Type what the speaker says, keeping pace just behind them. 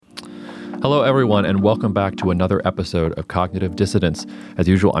Hello, everyone, and welcome back to another episode of Cognitive Dissidence. As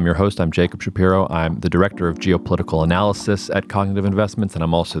usual, I'm your host. I'm Jacob Shapiro. I'm the Director of Geopolitical Analysis at Cognitive Investments, and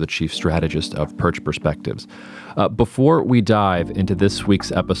I'm also the Chief Strategist of Perch Perspectives. Before we dive into this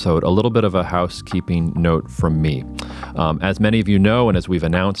week's episode, a little bit of a housekeeping note from me. As many of you know, and as we've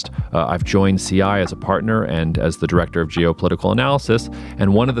announced, I've joined CI as a partner and as the Director of Geopolitical Analysis,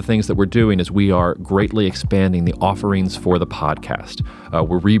 and one of the things that we're doing is we are greatly expanding the offerings for the podcast.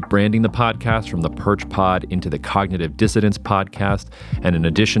 We're rebranding the podcast from the Perch Pod into the Cognitive Dissidence Podcast, and in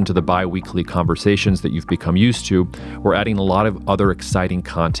addition to the bi-weekly conversations that you've become used to, we're adding a lot of other exciting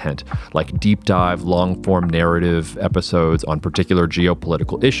content, like deep dive, long-form narrative episodes on particular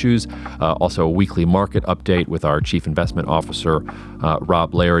geopolitical issues, also a weekly market update with our Chief Investment Officer,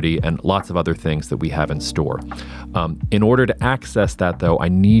 Rob Laherty, and lots of other things that we have in store. In order to access that, though, I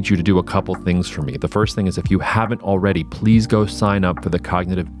need you to do a couple things for me. The first thing is, if you haven't already, please go sign up for the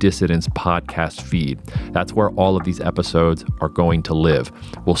Cognitive Dissidence podcast feed. That's where all of these episodes are going to live.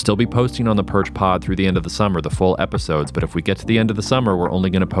 We'll still be posting on the Perch Pod through the end of the summer, the full episodes, but if we get to the end of the summer, we're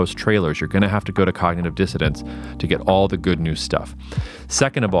only going to post trailers. You're going to have to go to Cognitive Dissidence to get all the good new stuff.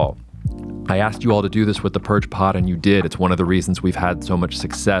 Second of all, I asked you all to do this with the Perch Pod, and you did. It's one of the reasons we've had so much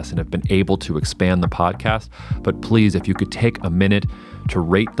success and have been able to expand the podcast. But please, if you could take a minute to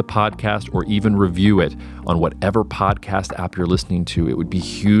rate the podcast or even review it on whatever podcast app you're listening to, it would be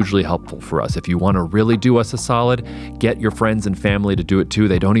hugely helpful for us. If you want to really do us a solid, get your friends and family to do it too.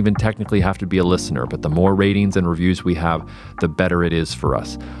 They don't even technically have to be a listener, but the more ratings and reviews we have, the better it is for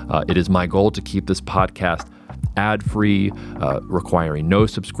us. It is my goal to keep this podcast ad-free, requiring no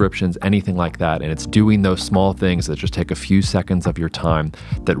subscriptions, anything like that. And it's doing those small things that just take a few seconds of your time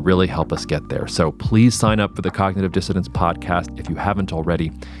that really help us get there. So please sign up for the Cognitive Dissidence podcast if you haven't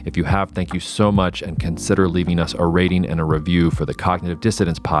already. If you have, thank you so much, and consider leaving us a rating and a review for the Cognitive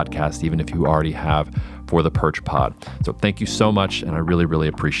Dissidence podcast, even if you already have for the Perch Pod. So thank you so much, and I really, really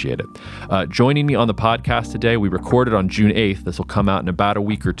appreciate it. Joining me on the podcast today, we recorded on June 8th. This will come out in about a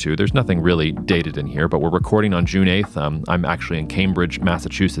week or two. There's nothing really dated in here, but we're recording on June 8th. I'm actually in Cambridge,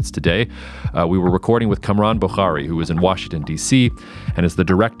 Massachusetts today. We were recording with Kamran Bokhari, who is in Washington, D.C., and is the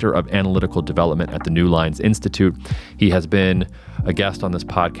Director of Analytical Development at the New Lines Institute. He has been a guest on this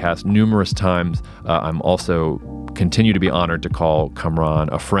podcast numerous times. I'm also continue to be honored to call Kamran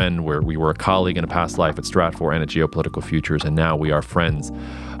a friend, where we were a colleague in a past life at Stratfor and at Geopolitical Futures, and now we are friends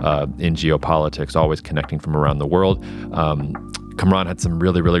in geopolitics, always connecting from around the world. Kamran had some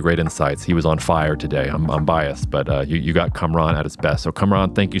really, really great insights. He was on fire today. I'm biased, but you got Kamran at his best. So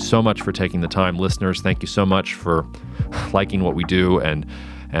Kamran, thank you so much for taking the time. Listeners, thank you so much for liking what we do and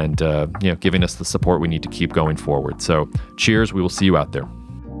giving us the support we need to keep going forward. So cheers. We will see you out there.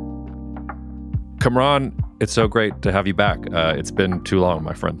 Kamran, it's so great to have you back. It's been too long,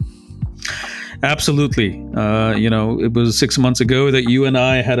 my friend. Absolutely. It was 6 months ago that you and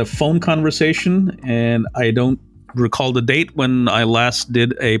I had a phone conversation, and I don't recall the date when I last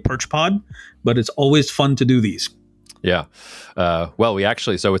did a Perch Pod, but it's always fun to do these. Yeah. So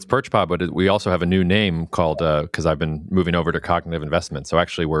it's Perch Pod, but we also have a new name called, because I've been moving over to Cognitive Investment. So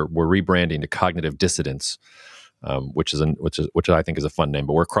actually we're rebranding to Cognitive Dissidence, which I think is a fun name,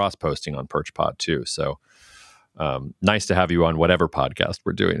 but we're cross-posting on Perch Pod too. So nice to have you on whatever podcast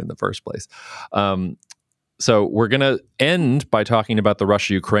we're doing in the first place. So we're going to end by talking about the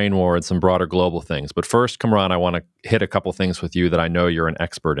Russia-Ukraine war and some broader global things. But first, Kamran, I want to hit a couple things with you that I know you're an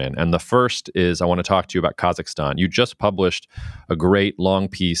expert in. And the first is I want to talk to you about Kazakhstan. You just published a great long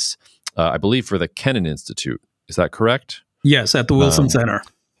piece, I believe, for the Kennan Institute. Is that correct? Yes, at the Wilson Center.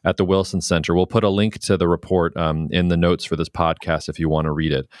 At the Wilson Center. We'll put a link to the report in the notes for this podcast if you want to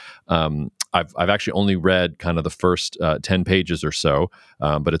read it. I've actually only read kind of the first 10 pages or so,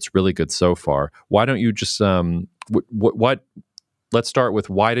 but it's really good so far. Why don't you just let's start with,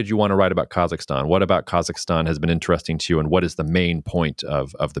 why did you want to write about Kazakhstan? What about Kazakhstan has been interesting to you, and what is the main point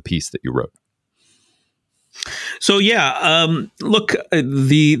of the piece that you wrote? So look,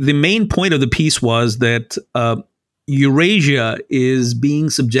 the main point of the piece was that Eurasia is being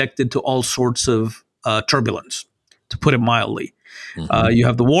subjected to all sorts of turbulence, to put it mildly. Mm-hmm. You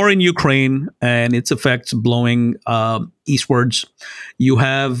have the war in Ukraine and its effects blowing eastwards. You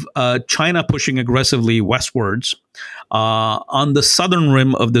have China pushing aggressively westwards. On the southern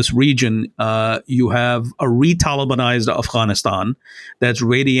rim of this region, you have a re-Talibanized Afghanistan that's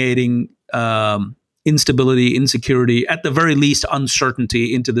radiating instability, insecurity, at the very least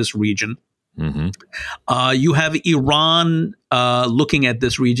uncertainty into this region. Mm-hmm. You have Iran looking at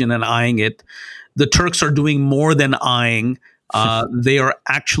this region and eyeing it. The Turks are doing more than eyeing. They are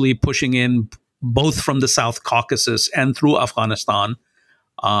actually pushing in both from the South Caucasus and through Afghanistan.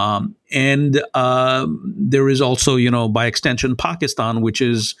 And there is also, by extension, Pakistan, which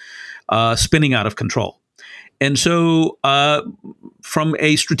is spinning out of control. And so, from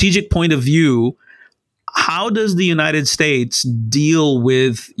a strategic point of view, how does the United States deal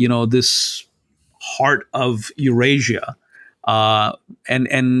with, this heart of Eurasia, and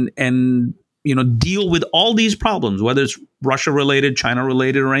deal with all these problems, whether it's Russia related, China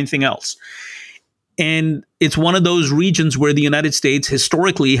related, or anything else? And it's one of those regions where the United States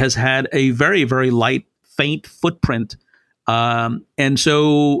historically has had a very, very light, faint footprint. And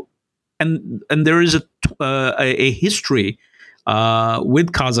so, and there is a history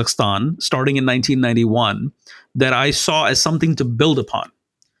with Kazakhstan starting in 1991 that I saw as something to build upon.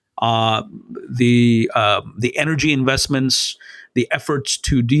 The energy investments, the efforts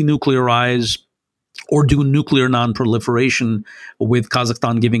to denuclearize or do nuclear non-proliferation, with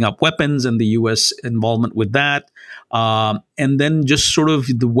Kazakhstan giving up weapons and the U.S. involvement with that. And then just sort of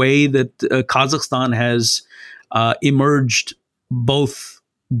the way that Kazakhstan has emerged both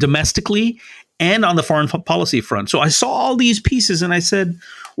domestically and on the foreign policy front. So I saw all these pieces and I said,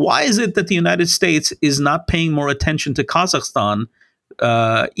 why is it that the United States is not paying more attention to Kazakhstan,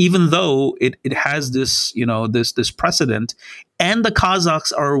 even though it has this, this precedent, and the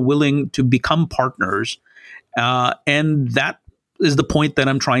Kazakhs are willing to become partners, and that is the point that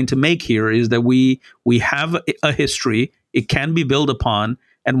I'm trying to make here: is that we have a history, it can be built upon,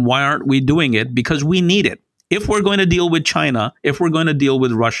 and why aren't we doing it? Because we need it. If we're going to deal with China, if we're going to deal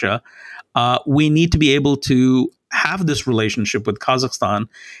with Russia, we need to be able to have this relationship with Kazakhstan,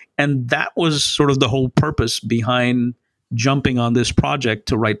 and that was sort of the whole purpose behind jumping on this project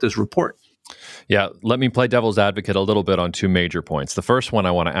to write this report. Yeah, let me play devil's advocate a little bit on two major points. The first one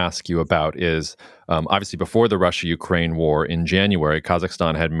I want to ask you about is, obviously before the Russia-Ukraine war in January,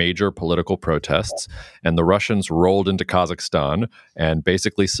 Kazakhstan had major political protests, and the Russians rolled into Kazakhstan and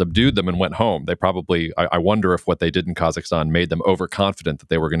basically subdued them and went home. They probably, I wonder if what they did in Kazakhstan made them overconfident that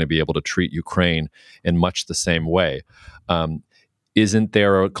they were going to be able to treat Ukraine in much the same way. Isn't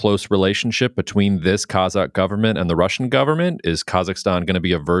there a close relationship between this Kazakh government and the Russian government? Is Kazakhstan going to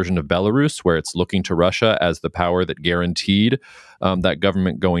be a version of Belarus where it's looking to Russia as the power that guaranteed that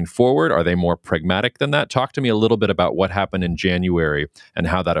government going forward? Are they more pragmatic than that? Talk to me a little bit about what happened in January and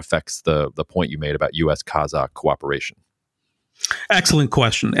how that affects the point you made about U.S.-Kazakh cooperation. Excellent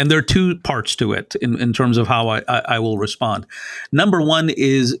question. And there are two parts to it in terms of how I will respond. Number one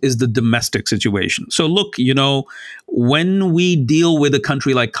is the domestic situation. So look, when we deal with a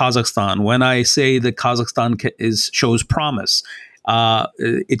country like Kazakhstan, when I say that Kazakhstan shows promise,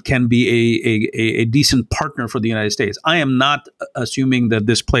 it can be a decent partner for the United States. I am not assuming that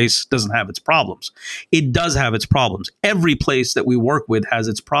this place doesn't have its problems. It does have its problems. Every place that we work with has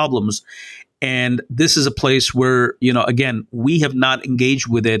its problems. And this is a place where, again, we have not engaged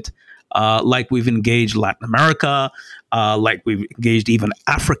with it like we've engaged Latin America, like we've engaged even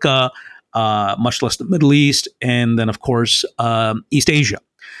Africa, much less the Middle East, and then, of course, East Asia.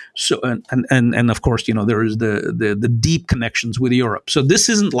 So, and of course, there is the deep connections with Europe. So this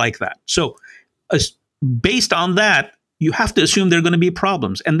isn't like that. So based on that, you have to assume there are going to be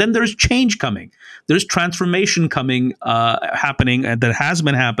problems. And then there's change coming. There's transformation coming, happening, that has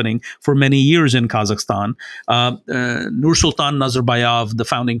been happening for many years in Kazakhstan. Nursultan Nazarbayev, the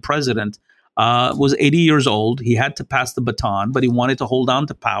founding president, was 80 years old. He had to pass the baton, but he wanted to hold on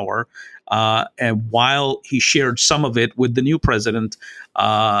to power. And while he shared some of it with the new president,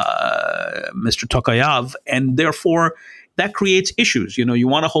 Mr. Tokayev, and therefore that creates issues. You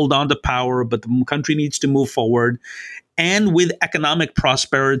want to hold on to power, but the country needs to move forward. And with economic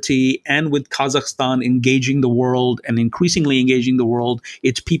prosperity and with Kazakhstan engaging the world and increasingly engaging the world,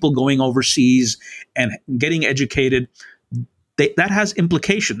 it's people going overseas and getting educated. That has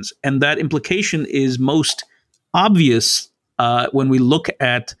implications. And that implication is most obvious when we look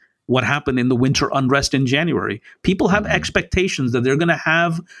at what happened in the winter unrest in January. People have expectations that they're going to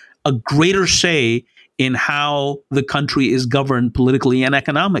have a greater say in how the country is governed politically and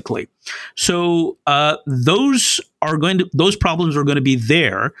economically. So those problems are going to be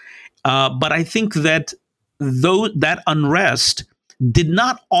there. But I think that that unrest did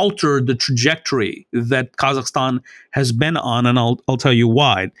not alter the trajectory that Kazakhstan has been on, and I'll tell you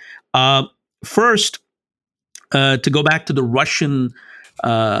why. First, to go back to the Russian,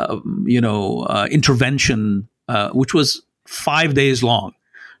 intervention, which was 5 days long.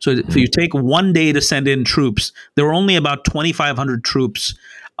 So if you take 1 day to send in troops, there were only about 2,500 troops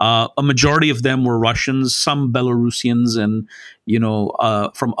A majority of them were Russians, some Belarusians, and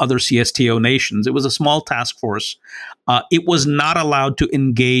from other CSTO nations. It was a small task force. It was not allowed to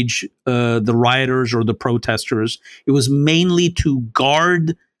engage the rioters or the protesters. It was mainly to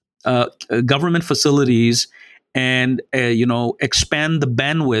guard government facilities and expand the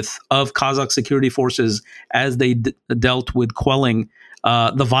bandwidth of Kazakh security forces as they dealt with quelling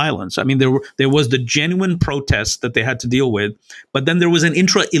the violence. I mean, there was the genuine protests that they had to deal with, but then there was an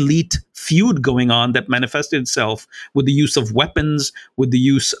intra-elite feud going on that manifested itself with the use of weapons, with the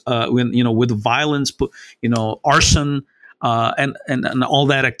use with violence, arson, and all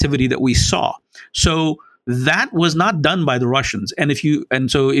that activity that we saw. So that was not done by the Russians. And if you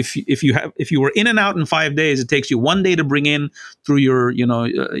were in and out in 5 days, it takes you 1 day to bring in through your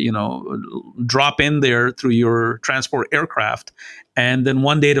drop in there through your transport aircraft, and then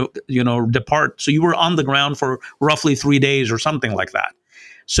 1 day to depart. So you were on the ground for roughly 3 days or something like that.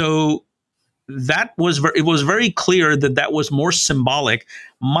 So it was very clear that was more symbolic.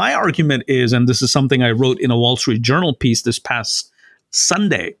 My argument is, and this is something I wrote in a Wall Street Journal piece this past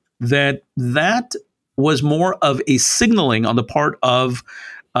Sunday, that was more of a signaling on the part of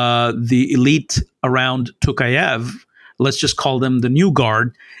the elite around Tokayev. Let's just call them the new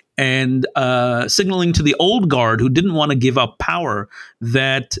guard, and signaling to the old guard who didn't want to give up power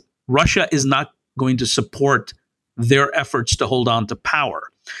that Russia is not going to support their efforts to hold on to power.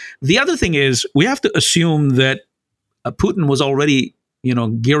 The other thing is, we have to assume that Putin was already,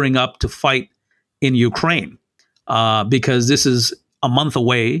 gearing up to fight in Ukraine because this is a month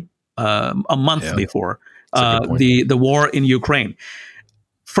away. Before the war in Ukraine.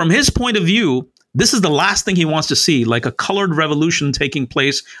 From his point of view, this is the last thing he wants to see, like a colored revolution taking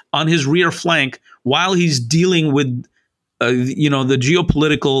place on his rear flank while he's dealing with, the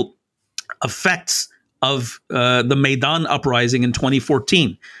geopolitical effects of the Maidan uprising in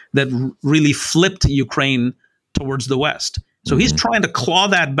 2014 that really flipped Ukraine towards the West. So he's trying to claw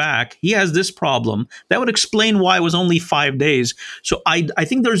that back. He has this problem. That would explain why it was only 5 days. So I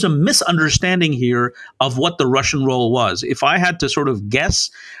think there's a misunderstanding here of what the Russian role was. If I had to sort of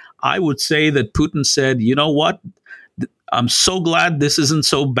guess, I would say that Putin said, you know what? I'm so glad this isn't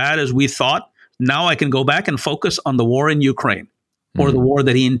so bad as we thought. Now I can go back and focus on the war in Ukraine, or the war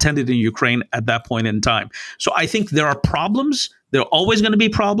that he intended in Ukraine at that point in time. So I think there are problems. There are always going to be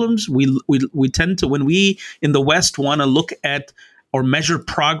problems. We tend to, when we in the West want to look at or measure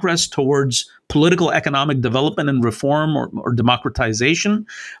progress towards political economic development and reform or democratization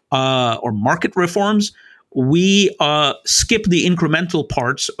or market reforms, we skip the incremental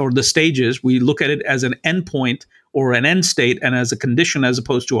parts or the stages. We look at it as an endpoint or an end state and as a condition as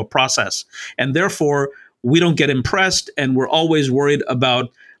opposed to a process. And therefore, we don't get impressed, and we're always worried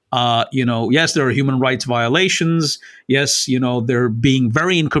about, yes, there are human rights violations. Yes, they're being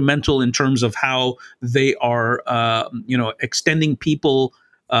very incremental in terms of how they are, extending people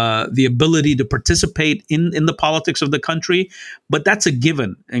the ability to participate in the politics of the country. But that's a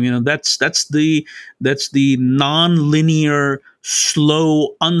given. I mean, that's the non-linear,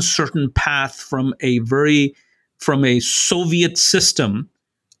 slow, uncertain path from a Soviet system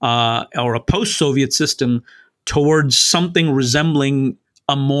or a post-Soviet system towards something resembling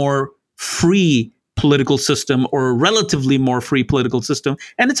a more free political system or a relatively more free political system.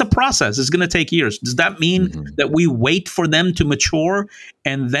 And it's a process. It's going to take years. Does that mean that we wait for them to mature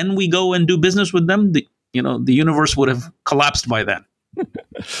and then we go and do business with them? The universe would have collapsed by then.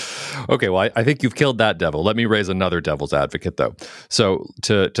 Okay, well, I think you've killed that devil. Let me raise another devil's advocate, though. So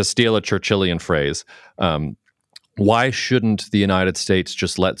to steal a Churchillian phrase, why shouldn't the United States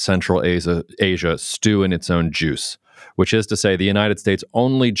just let Central Asia stew in its own juice? Which is to say, the United States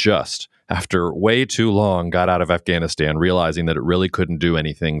only just, after way too long, got out of Afghanistan, realizing that it really couldn't do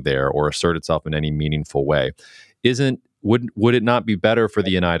anything there or assert itself in any meaningful way. Would it not be better for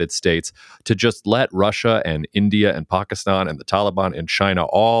the United States to just let Russia and India and Pakistan and the Taliban and China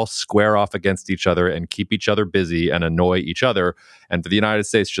all square off against each other and keep each other busy and annoy each other, and for the United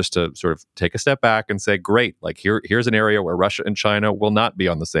States just to sort of take a step back and say, great, like here's an area where Russia and China will not be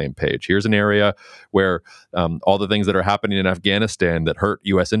on the same page. Here's an area where all the things that are happening in Afghanistan that hurt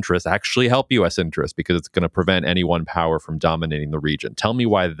U.S. interests actually help U.S. interests because it's going to prevent any one power from dominating the region. Tell me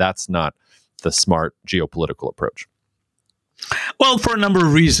why that's not the smart geopolitical approach. Well, for a number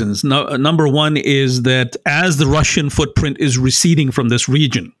of reasons. Number one is that as the Russian footprint is receding from this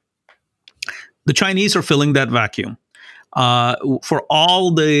region, the Chinese are filling that vacuum. For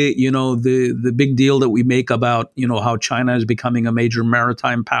all the the big deal that we make about how China is becoming a major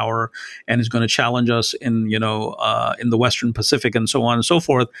maritime power and is going to challenge us in in the Western Pacific and so on and so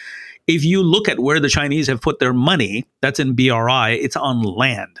forth. If you look at where the Chinese have put their money, that's in BRI, it's on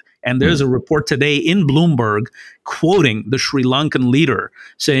land. And there's a report today in Bloomberg quoting the Sri Lankan leader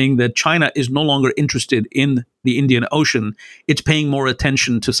saying that China is no longer interested in the Indian Ocean. It's paying more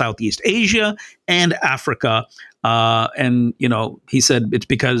attention to Southeast Asia and Africa. And he said it's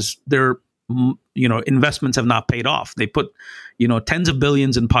because their investments have not paid off. They put tens of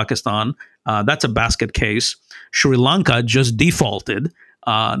billions in Pakistan. That's a basket case. Sri Lanka just defaulted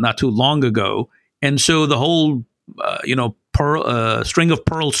not too long ago, and so the whole string of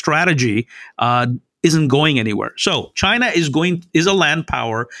pearl strategy isn't going anywhere. So China is a land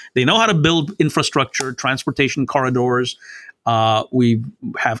power. They know how to build infrastructure, transportation corridors. We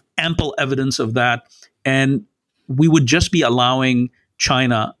have ample evidence of that, and we would just be allowing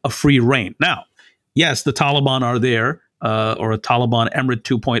China a free rein. Now, yes, the Taliban are there, or a Taliban Emirate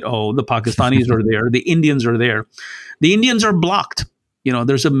 2.0. The Pakistanis are there. The Indians are there. The Indians are blocked.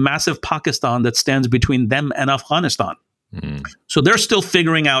 There's a massive Pakistan that stands between them and Afghanistan. So they're still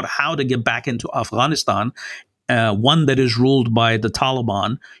figuring out how to get back into Afghanistan, one that is ruled by the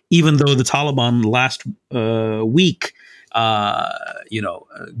Taliban, even though the Taliban last week,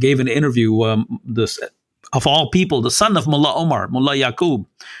 gave an interview, of all people, the son of Mullah Omar, Mullah Yaqub,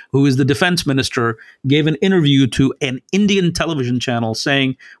 who is the defense minister, gave an interview to an Indian television channel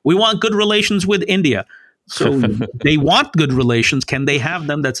saying, we want good relations with India. So they want good relations. Can they have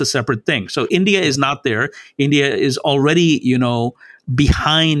them? That's a separate thing. So India is not there. India is already,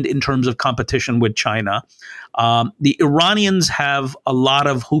 behind in terms of competition with China. The Iranians have a lot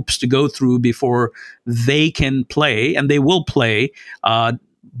of hoops to go through before they can play, and they will play.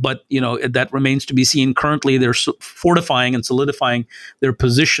 But that remains to be seen. Currently, they're fortifying and solidifying their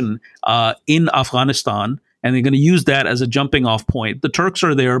position in Afghanistan, and they're going to use that as a jumping off point. The Turks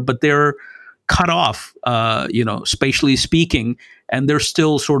are there, but they're cut off, spatially speaking, and they're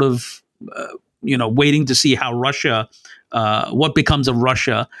still sort of, waiting to see how Russia, what becomes of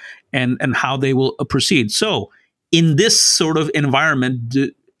Russia, and how they will proceed. So, in this sort of environment,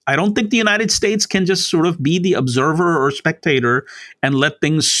 I don't think the United States can just sort of be the observer or spectator and let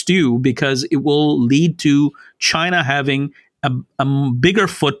things stew, because it will lead to China having a bigger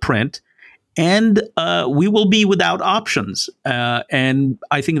footprint. And we will be without options. And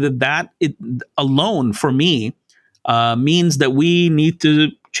I think that it alone, for me, means that we need to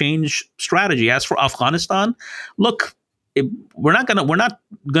change strategy. As for Afghanistan, look, we're not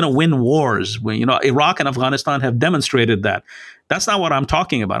gonna win wars. Iraq and Afghanistan have demonstrated that. That's not what I'm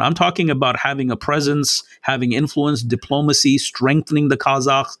talking about. I'm talking about having a presence, having influence, diplomacy, strengthening the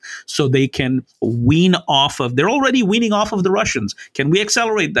Kazakhs so they can wean off of. They're already weaning off of the Russians. Can we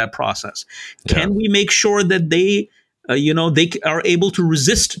accelerate that process? Yeah. Can we make sure that they are able to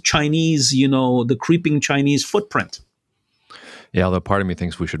resist Chinese, the creeping Chinese footprint? Yeah, although part of me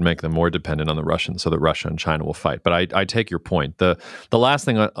thinks we should make them more dependent on the Russians so that Russia and China will fight. But I take your point. The last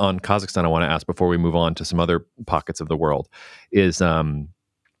thing on Kazakhstan I want to ask before we move on to some other pockets of the world is a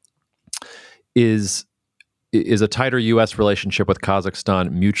tighter U.S. relationship with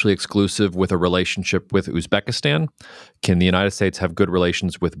Kazakhstan mutually exclusive with a relationship with Uzbekistan? Can the United States have good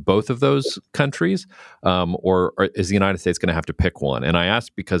relations with both of those countries? Or is the United States going to have to pick one? And I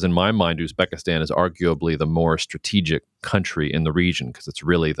ask because in my mind, Uzbekistan is arguably the more strategic country in the region because it's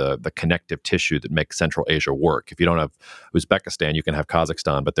really the connective tissue that makes Central Asia work. If you don't have Uzbekistan, you can have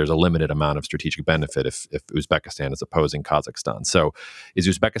Kazakhstan, but there's a limited amount of strategic benefit if Uzbekistan is opposing Kazakhstan. So is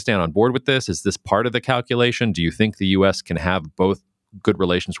Uzbekistan on board with this? Is this part of the calculation? Do you think the U.S. can have both good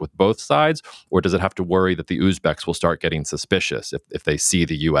relations with both sides, or does it have to worry that the Uzbeks will start getting suspicious if they see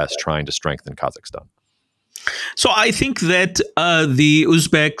the U.S. trying to strengthen Kazakhstan? So I think that the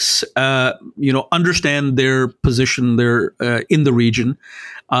Uzbeks, understand their position there in the region.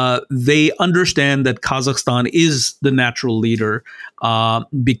 They understand that Kazakhstan is the natural leader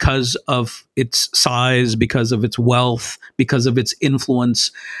because of its size, because of its wealth, because of its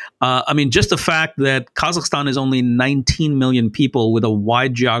influence. Just the fact that Kazakhstan is only 19 million people with a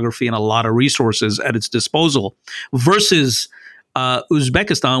wide geography and a lot of resources at its disposal versus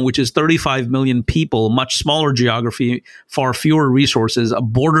Uzbekistan, which is 35 million people, much smaller geography, far fewer resources, a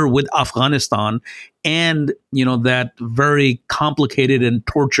border with Afghanistan, and that very complicated and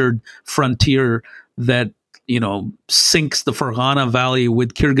tortured frontier that sinks the Fergana Valley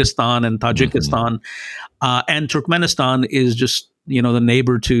with Kyrgyzstan and Tajikistan, and Turkmenistan is just the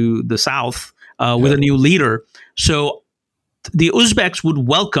neighbor to the south with a new leader. So the Uzbeks would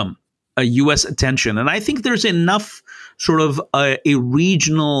welcome a U.S. attention, and I think there's enough sort of a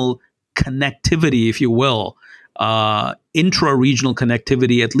regional connectivity, if you will, intra-regional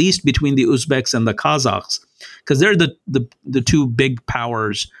connectivity, at least between the Uzbeks and the Kazakhs, because they're the two big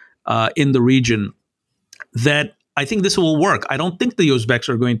powers in the region, that I think this will work. I don't think the Uzbeks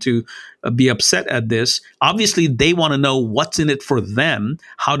are going to be upset at this. Obviously, they want to know what's in it for them.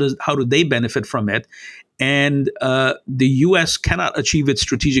 How do they benefit from it? And the U.S. cannot achieve its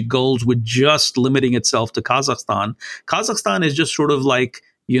strategic goals with just limiting itself to Kazakhstan. Kazakhstan is just sort of like,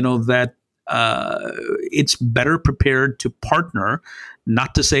 that it's better prepared to partner.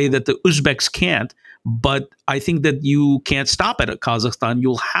 Not to say that the Uzbeks can't, but I think that you can't stop at Kazakhstan.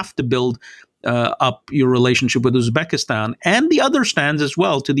 You'll have to build up your relationship with Uzbekistan and the other stands as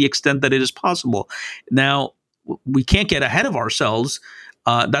well, to the extent that it is possible. Now, we can't get ahead of ourselves.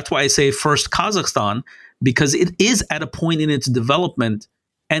 That's why I say first Kazakhstan, because it is at a point in its development,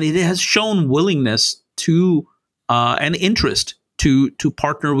 and it has shown willingness to and interest to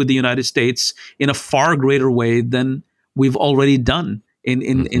partner with the United States in a far greater way than we've already done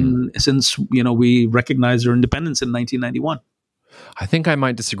since we recognized our independence in 1991. I think I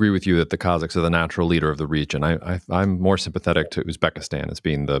might disagree with you that the Kazakhs are the natural leader of the region. I'm more sympathetic to Uzbekistan as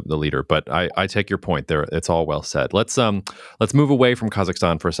being the leader, but I take your point there. It's all well said. Let's move away from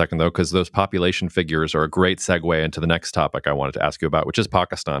Kazakhstan for a second, though, because those population figures are a great segue into the next topic I wanted to ask you about, which is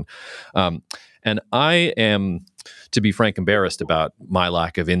Pakistan. And I am, to be frank, embarrassed about my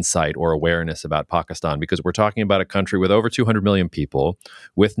lack of insight or awareness about Pakistan, because we're talking about a country with over 200 million people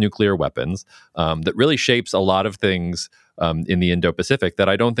with nuclear weapons that really shapes a lot of things in the Indo-Pacific that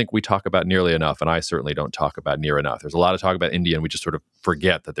I don't think we talk about nearly enough, and I certainly don't talk about near enough. There's a lot of talk about India, and we just sort of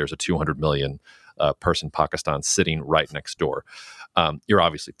forget that there's a 200 million person Pakistan sitting right next door. You're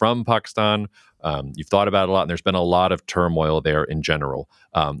obviously from Pakistan. You've thought about it a lot, and there's been a lot of turmoil there in general.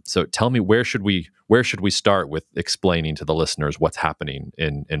 So tell me, where should we start with explaining to the listeners what's happening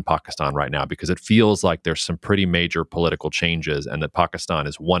in Pakistan right now? Because it feels like there's some pretty major political changes, and that Pakistan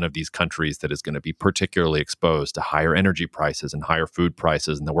is one of these countries that is going to be particularly exposed to higher energy prices and higher food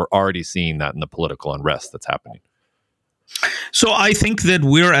prices, and that we're already seeing that in the political unrest that's happening. So I think that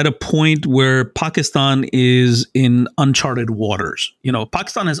we're at a point where Pakistan is in uncharted waters.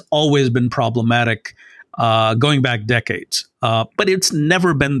 Pakistan has always been problematic, going back decades, but it's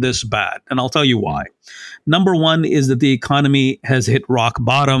never been this bad. And I'll tell you why. Number one is that the economy has hit rock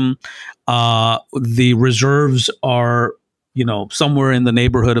bottom. The reserves are, somewhere in the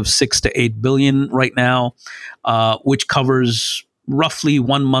neighborhood of 6 to 8 billion right now, which covers roughly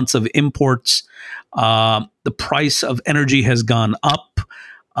 1 month of imports. The price of energy has gone up.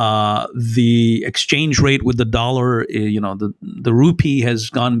 The exchange rate with the dollar, the rupee has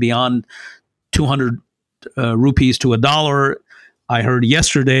gone beyond 200 rupees to a dollar. I heard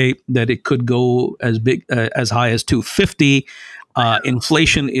yesterday that it could go as high as 250.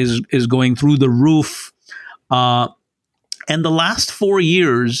 Inflation is going through the roof. And the last 4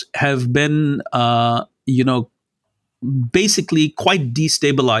 years have been, basically quite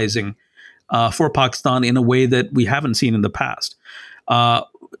destabilizing for Pakistan in a way that we haven't seen in the past.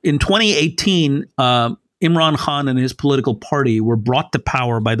 In 2018, Imran Khan and his political party were brought to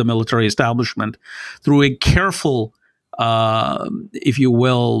power by the military establishment through a careful, if you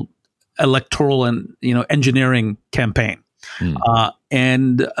will, electoral and engineering campaign.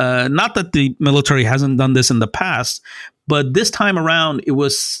 And not that the military hasn't done this in the past, but this time around, it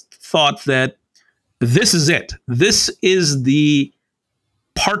was thought that this is it. This is the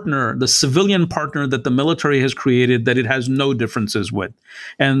partner, the civilian partner that the military has created that it has no differences with.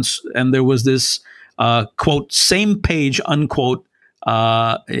 And there was this, quote, same page, unquote,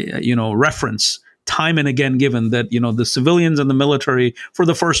 reference time and again given that, the civilians and the military for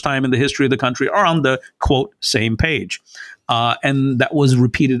the first time in the history of the country are on the, quote, same page. And that was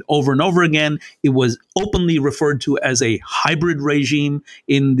repeated over and over again. It was openly referred to as a hybrid regime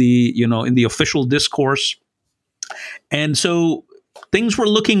in the official discourse. And so things were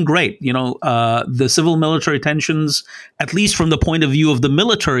looking great. The civil military tensions, at least from the point of view of the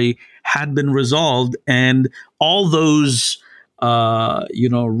military, had been resolved. And all those,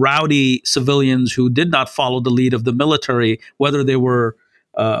 rowdy civilians who did not follow the lead of the military, whether they were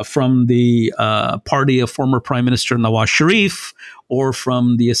from the party of former Prime Minister Nawaz Sharif or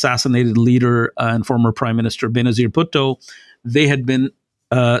from the assassinated leader and former Prime Minister Benazir Bhutto, they had been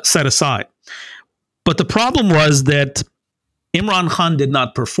set aside. But the problem was that Imran Khan did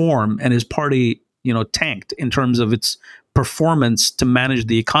not perform, and his party, tanked in terms of its performance to manage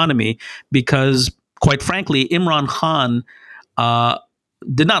the economy because, quite frankly, Imran Khan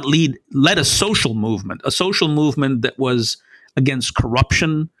did not led a social movement that was against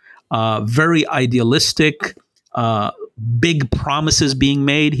corruption, very idealistic, big promises being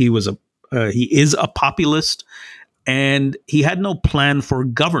made. He is a populist, and he had no plan for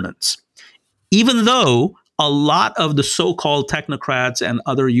governance, even though a lot of the so-called technocrats and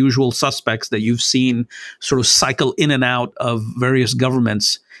other usual suspects that you've seen sort of cycle in and out of various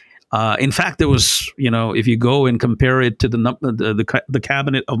governments. In fact, there was, if you go and compare it to the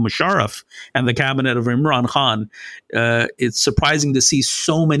cabinet of Musharraf and the cabinet of Imran Khan, it's surprising to see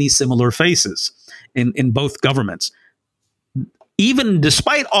so many similar faces in both governments. Even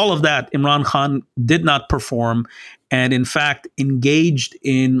despite all of that, Imran Khan did not perform, and in fact engaged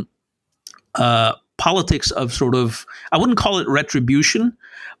in politics of sort of, I wouldn't call it retribution,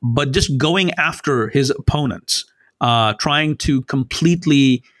 but just going after his opponents, trying to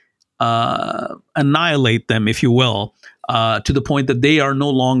completely annihilate them, if you will, to the point that they are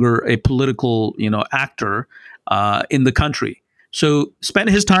no longer a political, actor in the country. So spent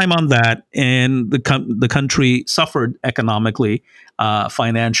his time on that, and the country suffered economically,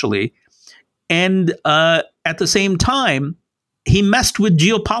 financially, and at the same time, he messed with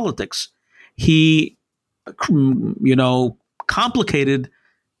geopolitics. He, complicated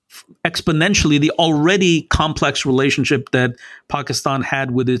exponentially the already complex relationship that Pakistan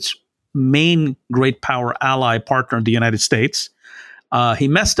had with its main great power ally partner, the United States. He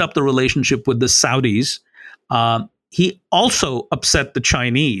messed up the relationship with the Saudis. He also upset the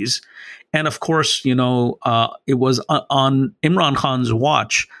Chinese. And of course, it was on Imran Khan's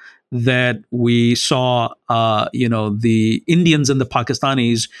watch that we saw, the Indians and the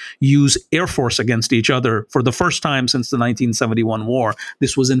Pakistanis use air force against each other for the first time since the 1971 war.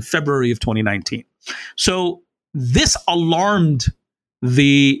 This was in February of 2019. So this alarmed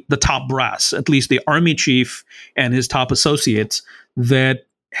the top brass, at least the army chief and his top associates, that,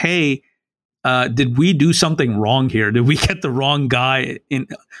 hey, did we do something wrong here? Did we get the wrong guy in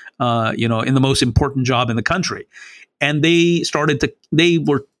the most important job in the country? And they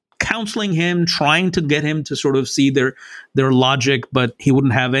were counseling him, trying to get him to sort of see their logic, but he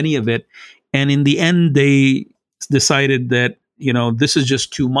wouldn't have any of it. And in the end, they decided that, this is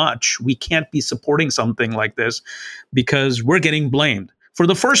just too much. We can't be supporting something like this because we're getting blamed. For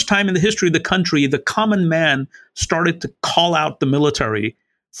the first time in the history of the country, the common man started to call out the military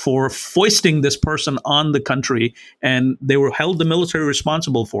for foisting this person on the country, and they were held the military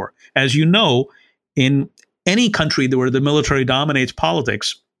responsible for. As you know, in any country where the military dominates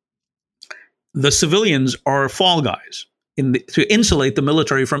politics, the civilians are fall guys to insulate the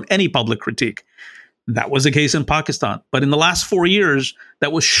military from any public critique. That was the case in Pakistan. But in the last 4 years,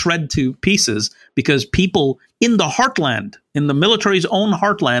 that was shred to pieces because people in the heartland, in the military's own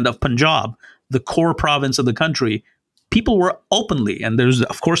heartland of Punjab, the core province of the country, people were openly, and there's,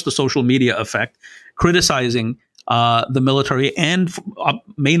 of course, the social media effect, criticizing the military, and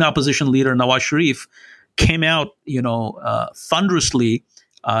main opposition leader Nawaz Sharif came out, thunderously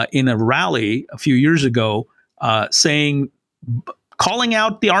in a rally a few years ago, calling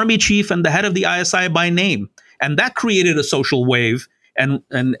out the army chief and the head of the ISI by name, and that created a social wave, and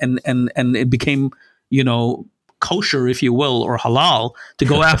it became, kosher, if you will, or halal to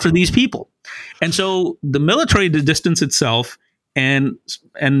go after these people. And so the military did distance itself and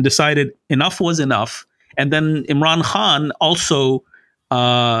decided enough was enough. And then Imran Khan also,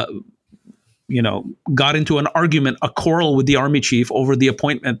 got into an argument, a quarrel with the army chief over the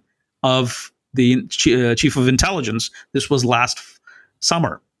appointment of the chief of intelligence. This was last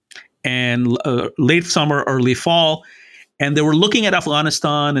summer, and late summer, early fall. And they were looking at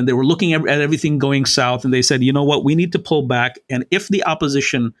Afghanistan, and they were looking at everything going south. And they said, you know what, we need to pull back. And if the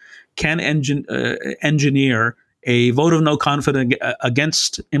opposition can engineer a vote of no confidence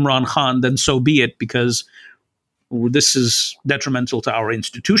against Imran Khan, then so be it, because this is detrimental to our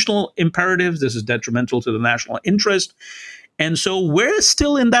institutional imperatives. This is detrimental to the national interest. And so we're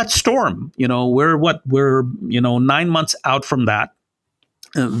still in that storm. We're 9 months out from that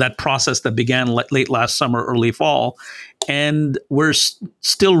process that began late last summer, early fall, and we're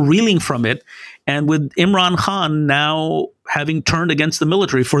still reeling from it. And with Imran Khan now having turned against the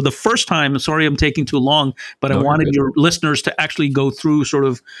military for the first time, sorry I'm taking too long, but I wanted your listeners to actually go through sort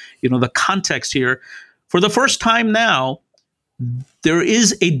of, the context here. For the first time now, there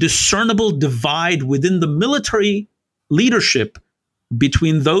is a discernible divide within the military leadership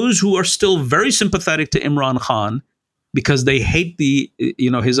between those who are still very sympathetic to Imran Khan because they hate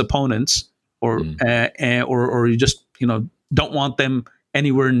his opponents, or you just don't want them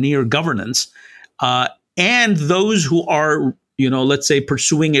anywhere near governance, and those who are let's say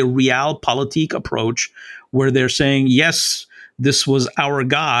pursuing a realpolitik approach where they're saying, yes, this was our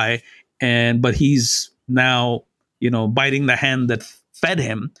guy, but he's now biting the hand that fed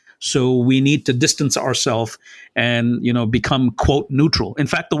him. So we need to distance ourselves and, become, quote, neutral. In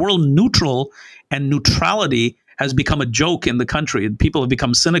fact, the word neutral and neutrality has become a joke in the country. People have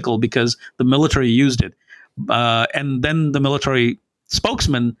become cynical because the military used it. And then the military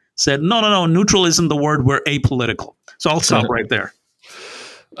spokesman said, no, neutral isn't the word. We're apolitical. So I'll stop right there.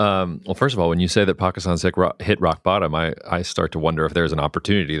 Well, first of all, when you say that Pakistan's hit rock bottom, I start to wonder if there's an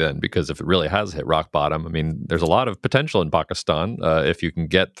opportunity then, because if it really has hit rock bottom, I mean, there's a lot of potential in Pakistan if you can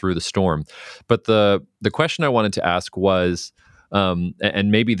get through the storm. But the question I wanted to ask was,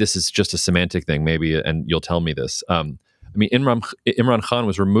 and maybe this is just a semantic thing, maybe, and you'll tell me this. I mean, Imran Khan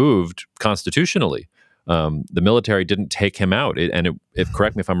was removed constitutionally. The military didn't take him out.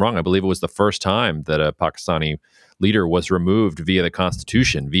 Correct me if I'm wrong, I believe it was the first time that a Pakistani leader was removed via the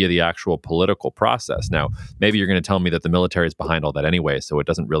constitution, via the actual political process. Now, maybe you're going to tell me that the military is behind all that anyway, so it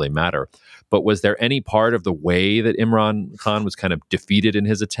doesn't really matter. But was there any part of the way that Imran Khan was kind of defeated in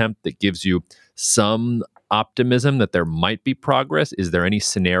his attempt that gives you some optimism that there might be progress? Is there any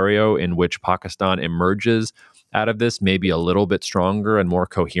scenario in which Pakistan emerges out of this maybe a little bit stronger and more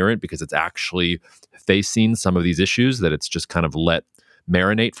coherent because it's actually facing some of these issues that it's just kind of let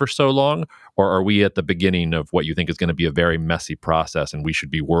marinate for so long? Or are we at the beginning of what you think is going to be a very messy process and we should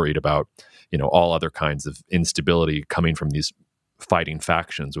be worried about, all other kinds of instability coming from these fighting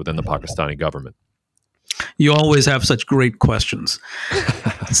factions within the Pakistani government? You always have such great questions.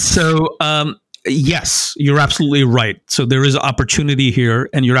 So, yes, you're absolutely right. So there is opportunity here,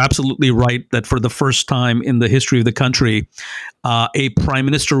 and you're absolutely right that for the first time in the history of the country, a prime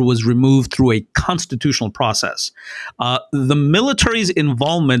minister was removed through a constitutional process. The military's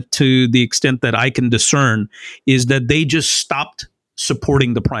involvement, to the extent that I can discern, is that they just stopped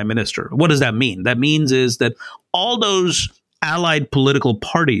supporting the prime minister. What does that mean? That means is that all those allied political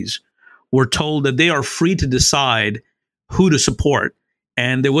parties were told that they are free to decide who to support.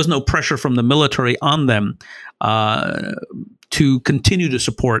 And there was no pressure from the military on them to continue to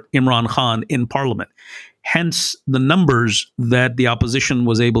support Imran Khan in parliament. Hence, the numbers that the opposition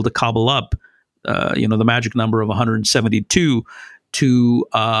was able to cobble up, the magic number of 172 to,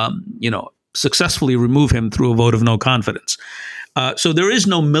 successfully remove him through a vote of no confidence. So there is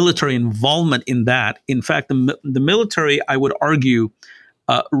no military involvement in that. In fact, the military, I would argue,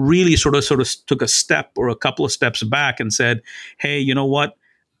 really sort of took a step or a couple of steps back and said, hey, you know what?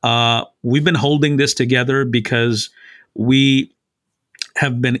 We've been holding this together because we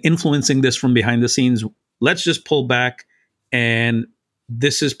have been influencing this from behind the scenes. Let's just pull back. And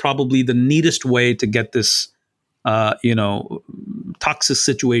this is probably the neatest way to get this, toxic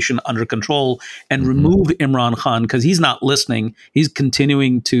situation under control and remove Imran Khan, because he's not listening. He's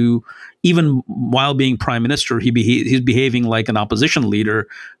continuing to, even while being prime minister, he's behaving like an opposition leader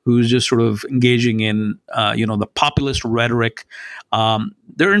who's just sort of engaging in, the populist rhetoric.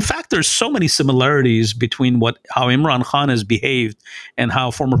 There's so many similarities between how Imran Khan has behaved and how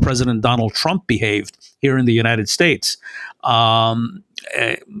former President Donald Trump behaved here in the United States.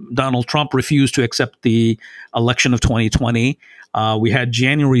 Donald Trump refused to accept the election of 2020. We had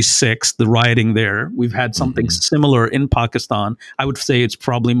January 6th, the rioting there. We've had something similar in Pakistan. I would say it's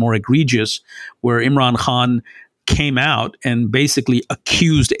probably more egregious, where Imran Khan came out and basically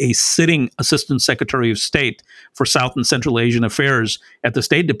accused a sitting Assistant Secretary of State for South and Central Asian Affairs at the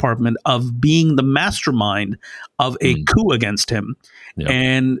State Department of being the mastermind of a coup against him. Yep.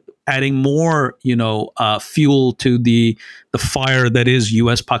 And adding more, fuel to the fire that is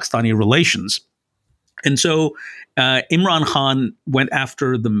U.S.-Pakistani relations. And so Imran Khan went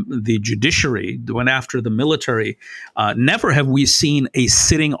after the judiciary, went after the military. Never have we seen a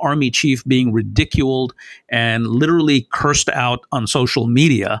sitting army chief being ridiculed and literally cursed out on social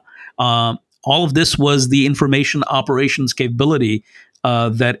media. All of this was the information operations capability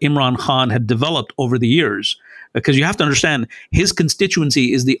that Imran Khan had developed over the years. Because you have to understand, his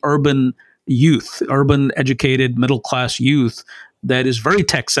constituency is the urban youth, urban educated middle class youth that is very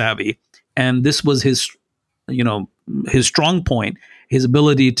tech savvy. And this was his strong point, his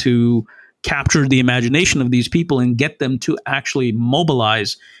ability to capture the imagination of these people and get them to actually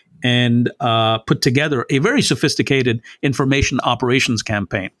mobilize and put together a very sophisticated information operations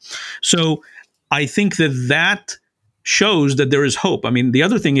campaign. So I think that shows that there is hope. I mean, the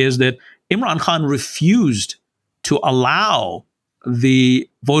other thing is that Imran Khan refused to allow the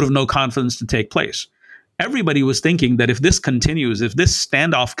vote of no confidence to take place. Everybody was thinking that if this continues, if this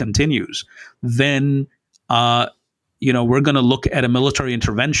standoff continues, then we're going to look at a military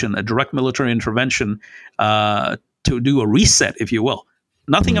intervention, a direct military intervention to do a reset, if you will.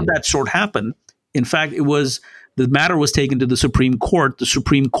 Nothing of that sort happened. In fact, the matter was taken to the Supreme Court. The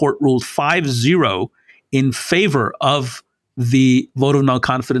Supreme Court ruled 5-0 in favor of the vote of no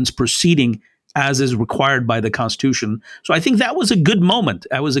confidence proceeding as is required by the Constitution. So I think that was a good moment.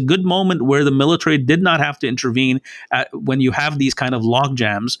 That was a good moment where the military did not have to intervene when you have these kind of log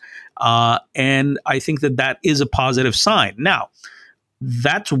jams. And I think that is a positive sign. Now,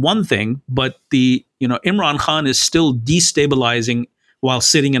 that's one thing, but Imran Khan is still destabilizing while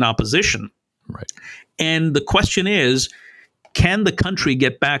sitting in opposition. Right. And the question is, can the country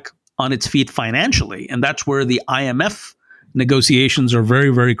get back on its feet financially? And that's where the IMF negotiations are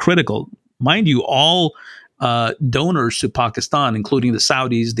very, very critical. Mind you, all donors to Pakistan, including the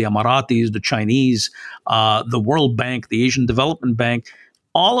Saudis, the Emiratis, the Chinese, the World Bank, the Asian Development Bank,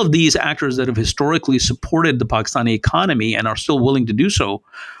 all of these actors that have historically supported the Pakistani economy and are still willing to do so,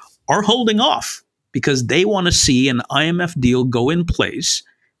 are holding off because they want to see an IMF deal go in place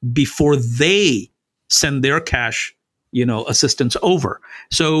before they send their cash, assistance over.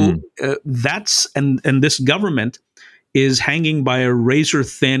 So that's and this government is hanging by a razor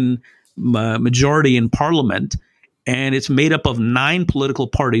thin majority in parliament, and it's made up of 9 political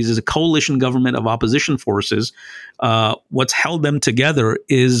parties. It's a coalition government of opposition forces. What's held them together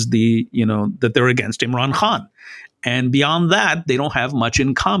is that they're against Imran Khan, and beyond that, they don't have much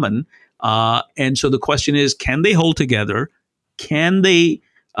in common. And so the question is, can they hold together? Can they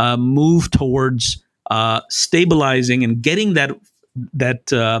move towards stabilizing and getting that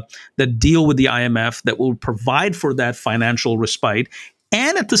deal with the IMF that will provide for that financial respite,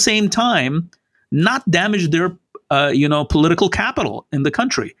 and at the same time not damage their political capital in the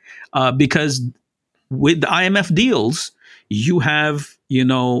country, because with the IMF deals, you have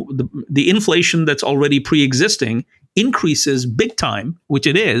the inflation that's already pre-existing increases big time, which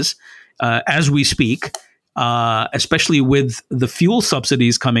it is as we speak, especially with the fuel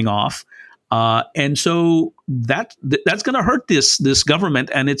subsidies coming off. And so that's going to hurt this government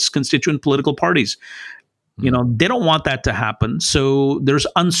and its constituent political parties. They don't want that to happen. So there's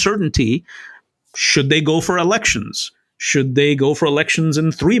uncertainty. Should they go for elections? Should they go for elections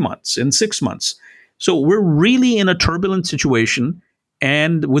in 3 months, in 6 months? So we're really in a turbulent situation.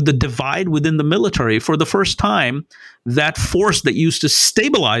 And with the divide within the military, for the first time, that force that used to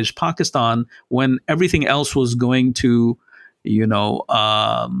stabilize Pakistan when everything else was going to in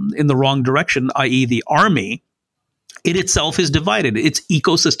the wrong direction, i.e. the army, it itself is divided. Its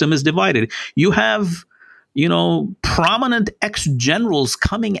ecosystem is divided. You have, prominent ex-generals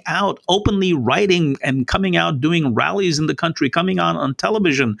coming out, openly writing and coming out doing rallies in the country, coming on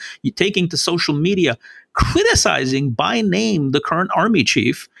television, taking to social media, criticizing by name the current army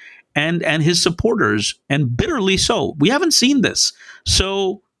chief and his supporters, and bitterly so. We haven't seen this.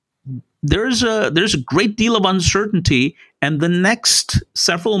 So there's a great deal of uncertainty, and the next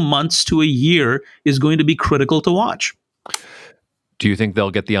several months to a year is going to be critical to watch. Do you think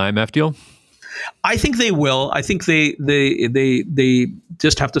they'll get the IMF deal? I think they will. I think they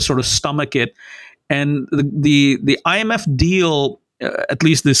just have to sort of stomach it, and the IMF deal, at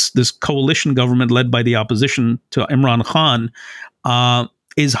least this coalition government led by the opposition to Imran Khan,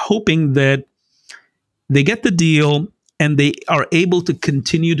 is hoping that they get the deal and they are able to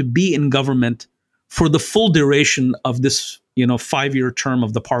continue to be in government for the full duration of this 5-year term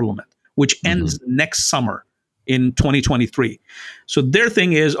of the parliament, which ends next summer in 2023. So their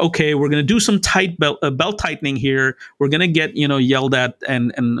thing is, okay, we're going to do some belt tightening here. We're going to get yelled at,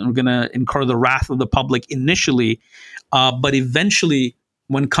 and we're going to incur the wrath of the public initially, but eventually,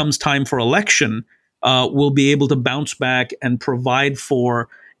 when comes time for election, we'll be able to bounce back and provide for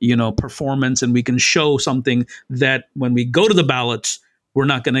performance, and we can show something that when we go to the ballots, we're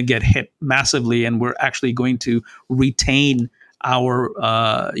not going to get hit massively, and we're actually going to retain our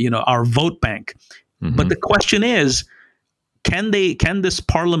vote bank. But the question is, can this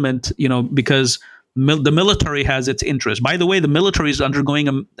parliament, because the military has its interest. By the way, the military is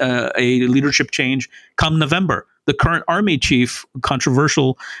undergoing a leadership change come November. The current army chief,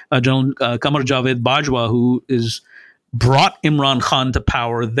 controversial General Qamar Javed Bajwa, who is brought Imran Khan to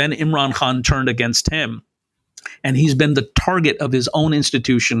power, then Imran Khan turned against him, and he's been the target of his own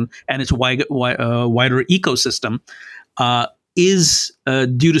institution and its wider ecosystem, is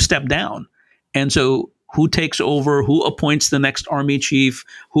due to step down. And so who takes over, who appoints the next army chief,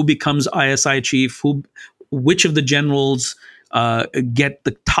 who becomes ISI chief, which of the generals get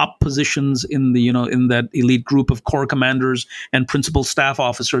the top positions in in that elite group of corps commanders and principal staff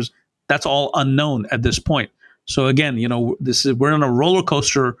officers, that's all unknown at this point. So again, we're on a roller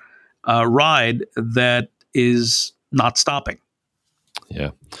coaster ride that is not stopping.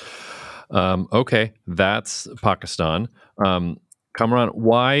 Yeah. Okay, that's Pakistan. Kamran,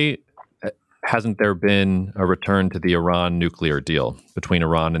 why hasn't there been a return to the Iran nuclear deal between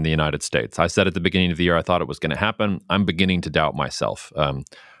Iran and the United States? I said at the beginning of the year I thought it was going to happen. I'm beginning to doubt myself.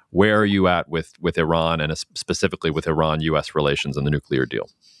 Where are you at with Iran and specifically with Iran-U.S. relations and the nuclear deal?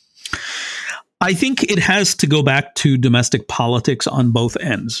 I think it has to go back to domestic politics on both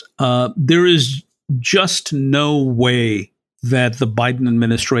ends. There is just no way that the Biden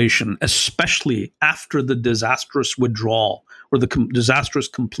administration, especially after the disastrous withdrawal or the disastrous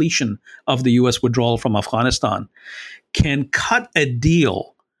completion of the U.S. withdrawal from Afghanistan, can cut a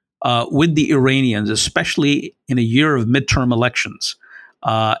deal with the Iranians, especially in a year of midterm elections,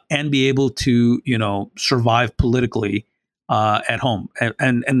 and be able to, survive politically at home.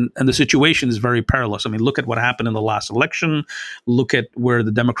 And the situation is very perilous. I mean, look at what happened in the last election. Look at where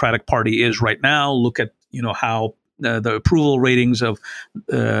the Democratic Party is right now. Look at, how the approval ratings of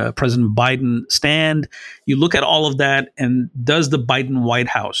President Biden stand. You look at all of that, and does the Biden White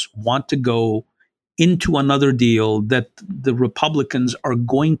House want to go into another deal that the Republicans are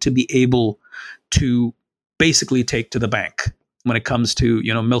going to be able to basically take to the bank when it comes to,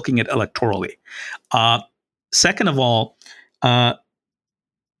 milking it electorally? Second of all,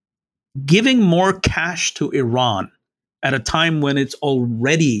 giving more cash to Iran at a time when it's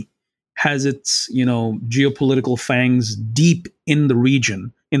already has its, geopolitical fangs deep in the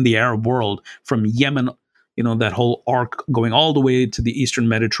region, in the Arab world, from Yemen, that whole arc going all the way to the Eastern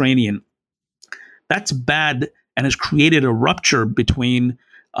Mediterranean. That's bad and has created a rupture between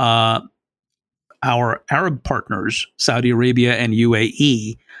our Arab partners, Saudi Arabia and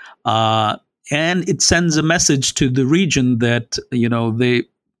UAE, and it sends a message to the region that the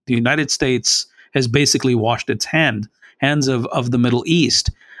United States has basically washed its hands of the Middle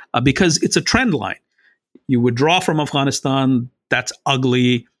East, because it's a trend line. You withdraw from Afghanistan, that's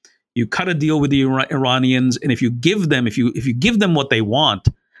ugly. You cut a deal with the Iranians, and if you give them what they want,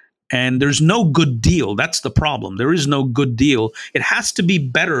 and there's no good deal. That's the problem. There is no good deal. It has to be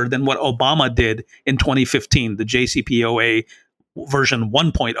better than what Obama did in 2015, the JCPOA version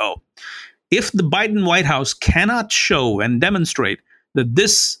 1.0. If the Biden White House cannot show and demonstrate that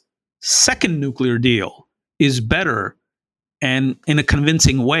this second nuclear deal is better and in a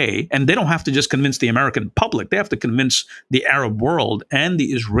convincing way, and they don't have to just convince the American public, they have to convince the Arab world and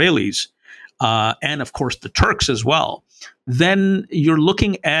the Israelis, and of course the Turks as well, then you're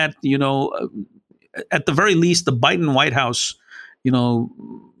looking at, at the very least, the Biden White House,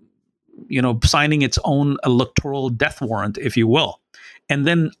 signing its own electoral death warrant, if you will, and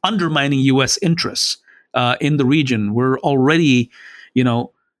then undermining U.S. interests in the region. We're already,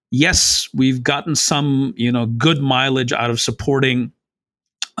 yes, we've gotten some, good mileage out of supporting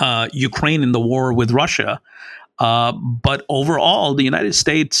Ukraine in the war with Russia. But overall, the United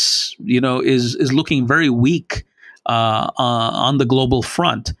States, is looking very weak on the global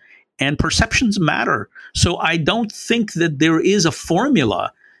front, and perceptions matter. So I don't think that there is a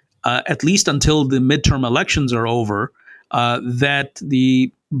formula, at least until the midterm elections are over, that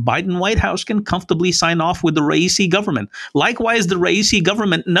the Biden White House can comfortably sign off with the Raisi government. Likewise, the Raisi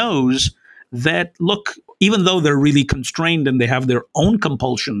government knows that, look, even though they're really constrained and they have their own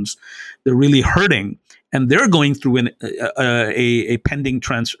compulsions, they're really hurting, and they're going through a pending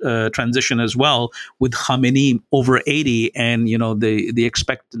transition as well, with Khamenei over 80 and the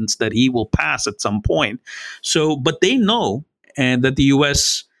expectance that he will pass at some point. So, but they know and that the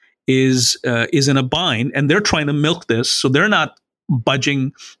U.S. is in a bind, and they're trying to milk this, so they're not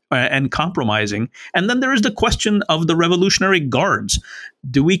budging and compromising. And then there is the question of the Revolutionary Guards.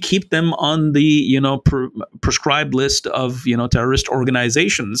 Do we keep them on the prescribed list of terrorist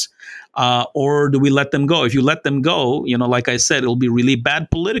organizations, or do we let them go? If you let them go, like I said, it'll be really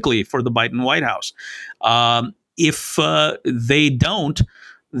bad politically for the Biden White House. If they don't,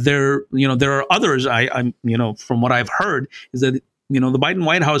 there are others. I'm from what I've heard is that the Biden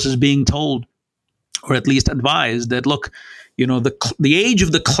White House is being told, or at least advised, that look, the age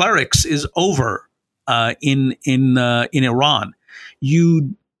of the clerics is over in Iran.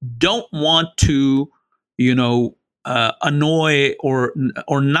 You don't want to, annoy or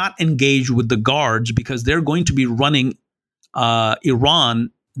not engage with the guards, because they're going to be running Iran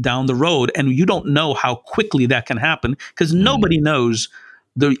down the road, and you don't know how quickly that can happen, because nobody knows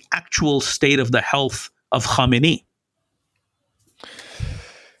the actual state of the health of Khamenei.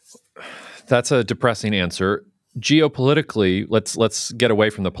 That's a depressing answer. Geopolitically, let's get away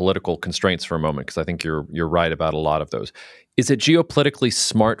from the political constraints for a moment, because I think you're right about a lot of those. Is it geopolitically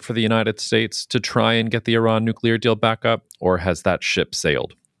smart for the United States to try and get the Iran nuclear deal back up, or has that ship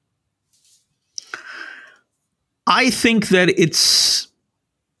sailed? I think that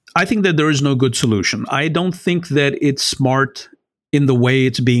there is no good solution. I don't think that it's smart in the way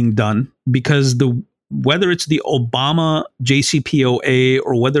it's being done, because whether it's the Obama JCPOA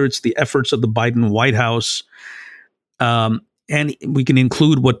or whether it's the efforts of the Biden White House, and we can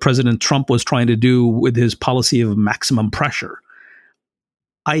include what President Trump was trying to do with his policy of maximum pressure,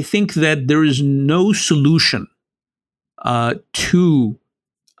 I think that there is no solution to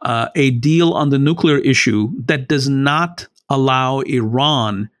a deal on the nuclear issue that does not allow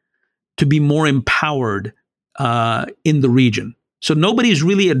Iran to be more empowered in the region. So nobody's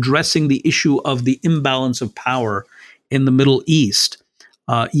really addressing the issue of the imbalance of power in the Middle East.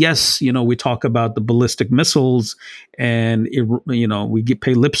 Yes, we talk about the ballistic missiles, and we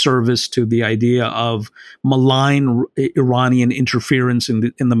pay lip service to the idea of malign Iranian interference in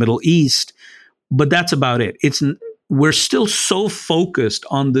the Middle East, but that's about it. We're still so focused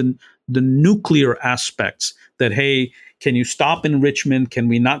on the nuclear aspects that, hey, can you stop enrichment? Can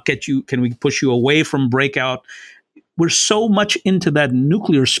we not get you? Can we push you away from breakout? We're so much into that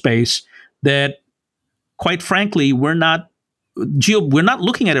nuclear space that, quite frankly, we're not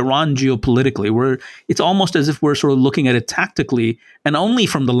looking at Iran geopolitically. It's almost as if we're sort of looking at it tactically and only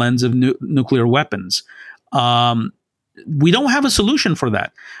from the lens of nuclear weapons. We don't have a solution for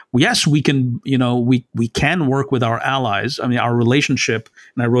that. Yes, we can. We can work with our allies. I mean, our relationship.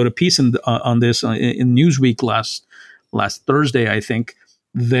 And I wrote a piece on this in Newsweek last Thursday, I think,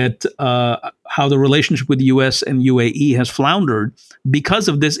 that how the relationship with the U.S. and UAE has floundered because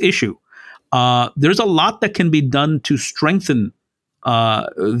of this issue. There's a lot that can be done to strengthen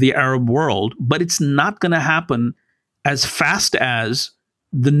the Arab world, but it's not going to happen as fast as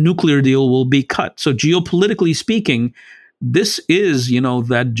the nuclear deal will be cut. So geopolitically speaking, this is,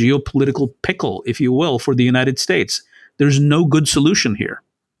 that geopolitical pickle, if you will, for the United States. There's no good solution here.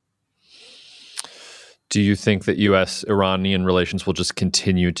 Do you think that U.S.-Iranian relations will just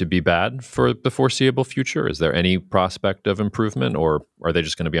continue to be bad for the foreseeable future? Is there any prospect of improvement, or are they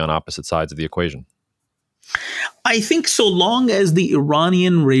just going to be on opposite sides of the equation? I think so long as the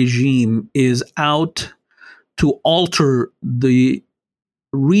Iranian regime is out to alter the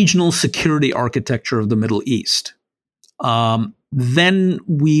regional security architecture of the Middle East, then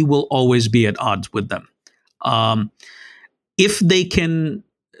we will always be at odds with them. If they can...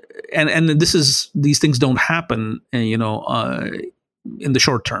 And these things don't happen, in the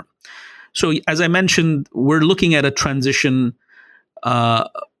short term. So as I mentioned, we're looking at a transition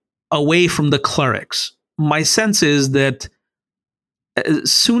away from the clerics. My sense is that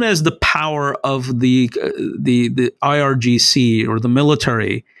as soon as the power of the IRGC or the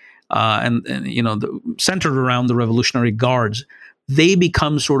military and centered around the Revolutionary Guards, they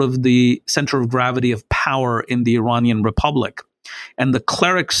become sort of the center of gravity of power in the Iranian Republic. And the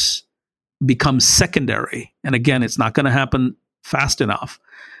clerics become secondary. And again, it's not going to happen fast enough.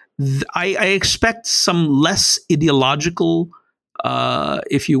 I expect some less ideological,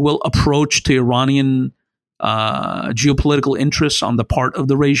 if you will, approach to Iranian geopolitical interests on the part of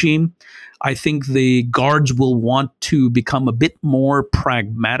the regime. I think the guards will want to become a bit more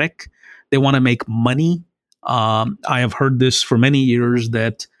pragmatic. They want to make money. I have heard this for many years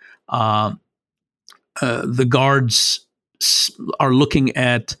that the guards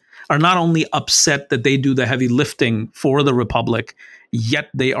are not only upset that they do the heavy lifting for the Republic, yet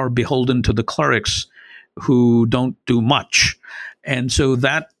they are beholden to the clerics who don't do much. And so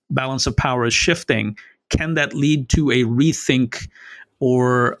that balance of power is shifting. Can that lead to a rethink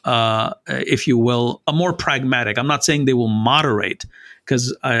or, if you will, a more pragmatic? I'm not saying they will moderate,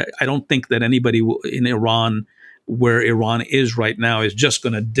 because I don't think that anybody in Iran, where Iran is right now, is just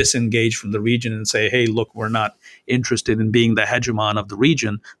going to disengage from the region and say, hey, look, we're not interested in being the hegemon of the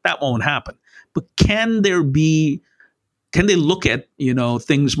region. That won't happen. But can they look at,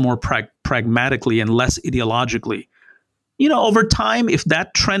 things more pragmatically and less ideologically? Over time, if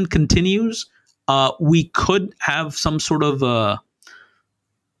that trend continues, we could have some sort of a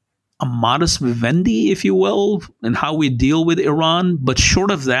modus vivendi, if you will, in how we deal with Iran. But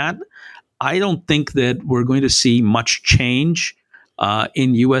short of that, I don't think that we're going to see much change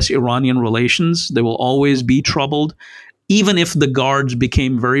in U.S.-Iranian relations. They will always be troubled. Even if the guards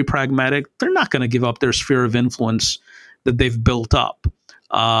became very pragmatic, they're not going to give up their sphere of influence that they've built up.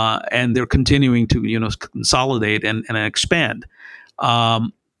 And they're continuing to, consolidate and expand.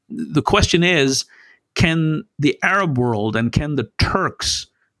 The question is, can the Arab world and can the Turks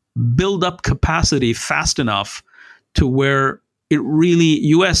build up capacity fast enough to where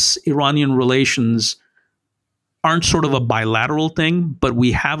U.S.-Iranian relations aren't sort of a bilateral thing, but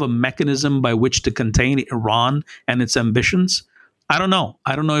we have a mechanism by which to contain Iran and its ambitions? I don't know.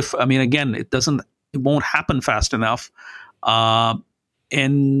 Again, it won't happen fast enough. And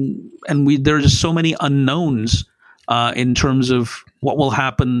there are just so many unknowns in terms of what will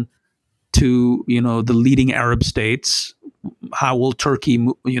happen to, the leading Arab states. How will Turkey,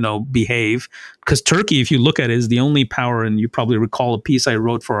 behave? Because Turkey, if you look at it, is the only power, and you probably recall a piece I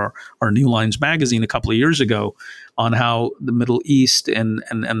wrote for our New Lines magazine a couple of years ago on how the Middle East and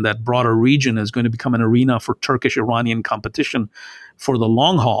that broader region is going to become an arena for Turkish-Iranian competition for the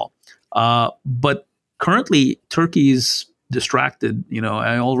long haul. But currently, Turkey's distracted.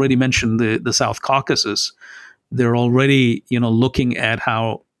 I already mentioned the South Caucasus. They're already, looking at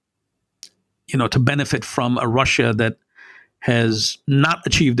how, to benefit from a Russia that has not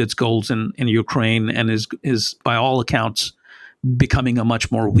achieved its goals in Ukraine and is by all accounts becoming a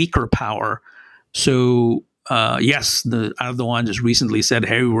much more weaker power. So yes, the Erdogan just recently said,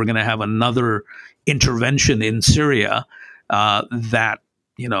 "Hey, we're going to have another intervention in Syria that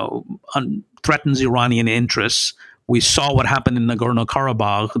threatens Iranian interests." We saw what happened in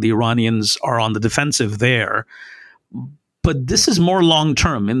Nagorno-Karabakh. The Iranians are on the defensive there. But this is more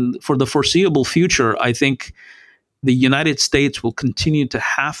long-term. And for the foreseeable future, I think the United States will continue to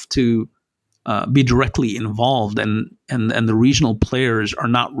have to be directly involved. And the regional players are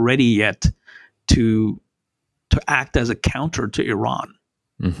not ready yet to act as a counter to Iran.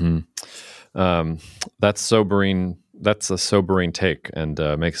 Mm-hmm. That's sobering. That's a sobering take, and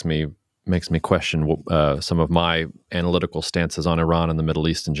makes me question some of my analytical stances on Iran and the Middle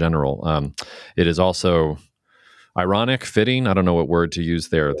East in general. It is also ironic, fitting, I don't know what word to use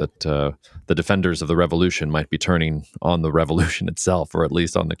there, that the defenders of the revolution might be turning on the revolution itself, or at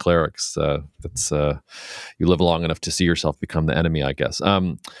least on the clerics. You live long enough to see yourself become the enemy, I guess.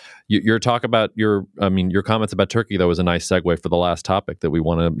 Your talk about your comments about Turkey, though, is a nice segue for the last topic that we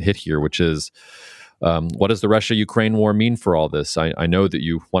want to hit here, which is what does the Russia-Ukraine war mean for all this? I know that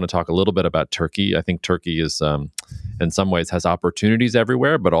you want to talk a little bit about Turkey. I think Turkey is, in some ways, has opportunities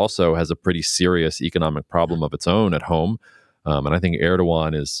everywhere, but also has a pretty serious economic problem of its own at home. And I think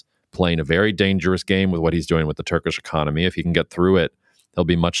Erdogan is playing a very dangerous game with what he's doing with the Turkish economy. If he can get through it, he'll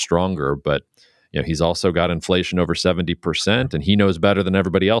be much stronger. But he's also got inflation over 70%, and he knows better than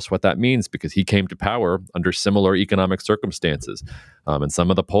everybody else what that means because he came to power under similar economic circumstances. And some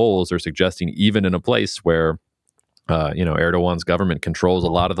of the polls are suggesting even in a place where Erdogan's government controls a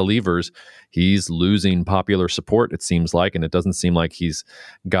lot of the levers, he's losing popular support, it seems like, and it doesn't seem like he's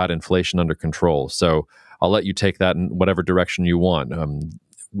got inflation under control. So I'll let you take that in whatever direction you want.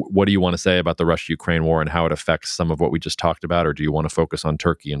 What do you want to say about the Russia-Ukraine war and how it affects some of what we just talked about, or do you want to focus on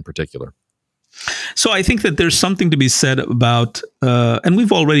Turkey in particular? So I think that there's something to be said about, and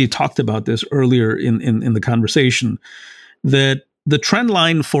we've already talked about this earlier in the conversation, that the trend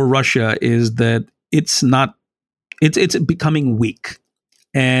line for Russia is that it's becoming weak.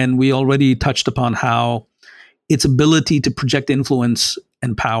 And we already touched upon how its ability to project influence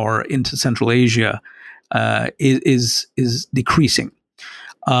and power into Central Asia is decreasing.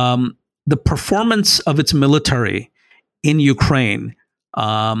 The performance of its military in Ukraine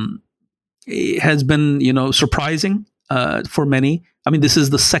has been, surprising for many. I mean, this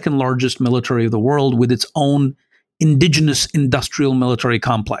is the second largest military of the world with its own indigenous industrial military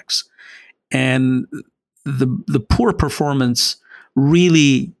complex. And the poor performance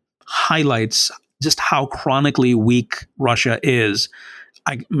really highlights just how chronically weak Russia is.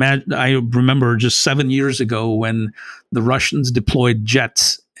 I remember just 7 years ago when the Russians deployed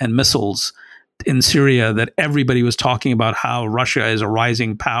jets and missiles in Syria, that everybody was talking about how Russia is a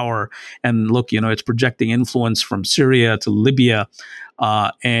rising power, and look, it's projecting influence from Syria to Libya,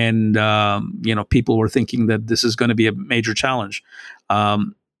 and people were thinking that this is going to be a major challenge,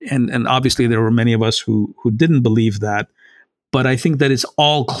 and obviously there were many of us who didn't believe that, but I think that it's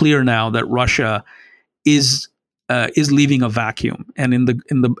all clear now that Russia is leaving a vacuum, and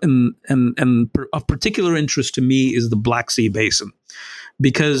of particular interest to me is the Black Sea basin,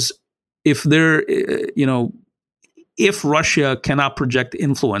 because if Russia cannot project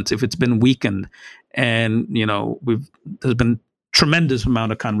influence, if it's been weakened, and there's been tremendous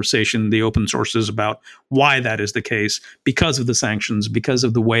amount of conversation in the open sources about why that is the case, because of the sanctions, because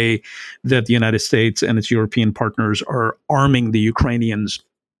of the way that the United States and its European partners are arming the Ukrainians,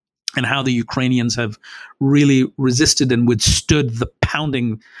 and how the Ukrainians have really resisted and withstood the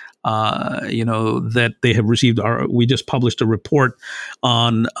pounding that they have received. We just published a report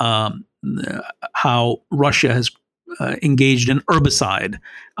on how Russia has engaged in herbicide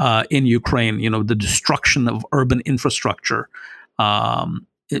in Ukraine, the destruction of urban infrastructure.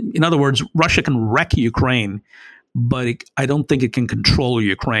 In other words, Russia can wreck Ukraine, but I don't think it can control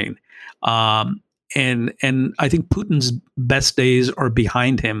Ukraine. And I think Putin's best days are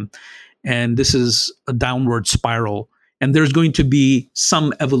behind him, and this is a downward spiral. And there's going to be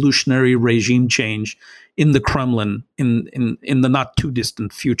some evolutionary regime change in the Kremlin in the not too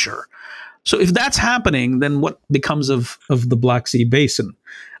distant future. So if that's happening, then what becomes of the Black Sea basin?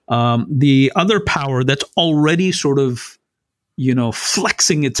 The other power that's already sort of,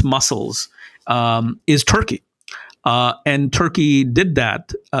 flexing its muscles is Turkey. And Turkey did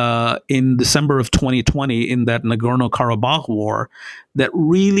that in December of 2020 in that Nagorno-Karabakh war that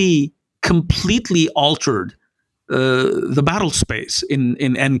really completely altered the battle space in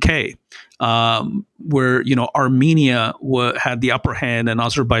NK, where Armenia had the upper hand and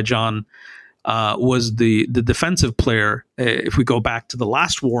Azerbaijan was the defensive player. If we go back to the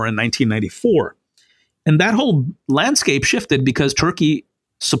last war in 1994, and that whole landscape shifted because Turkey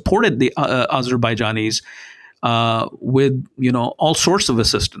supported the Azerbaijanis with all sorts of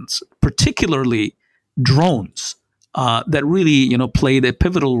assistance, particularly drones that really played a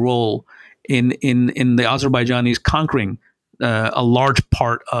pivotal role in the Azerbaijanis conquering a large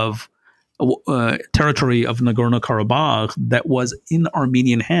part of territory of Nagorno-Karabakh that was in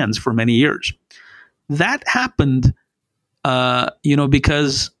Armenian hands for many years. That happened,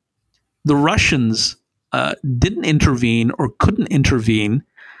 because the Russians didn't intervene or couldn't intervene.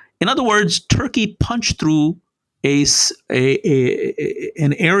 In other words, Turkey punched through an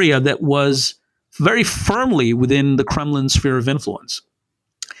area that was very firmly within the Kremlin sphere of influence.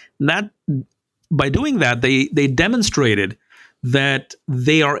 That by doing that, they demonstrated that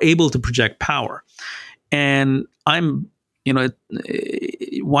they are able to project power. And one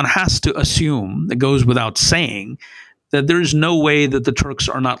has to assume, it goes without saying, that there's no way that the Turks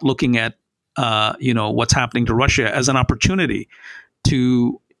are not looking at what's happening to Russia as an opportunity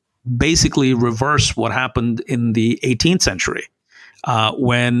to basically reverse what happened in the 18th century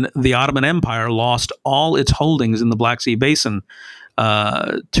when the Ottoman Empire lost all its holdings in the Black Sea Basin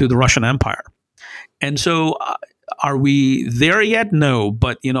to the Russian Empire. And so are we there yet? No,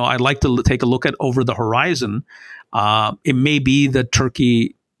 but I'd like to take a look at over the horizon. It may be that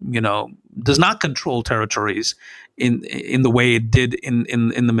Turkey, does not control territories in the way it did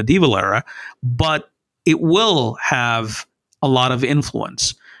in the medieval era, but it will have a lot of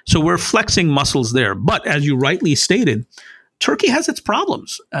influence. So we're flexing muscles there. But as you rightly stated, Turkey has its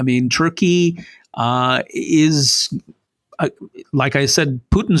problems. I mean, Turkey is, like I said,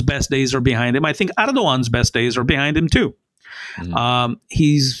 Putin's best days are behind him. I think Erdogan's best days are behind him too. Mm-hmm.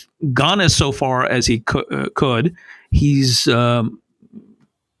 He's gone as so far as he could. He's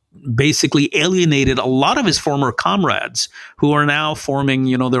basically alienated a lot of his former comrades who are now forming,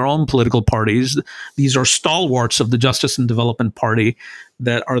 their own political parties. These are stalwarts of the Justice and Development Party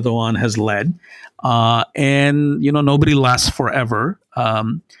that Erdogan has led. And nobody lasts forever.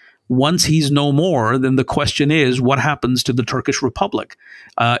 Once he's no more, then the question is, what happens to the Turkish Republic?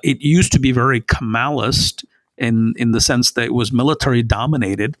 It used to be very Kemalist in the sense that it was military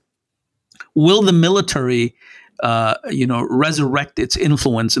dominated. Will the military resurrect its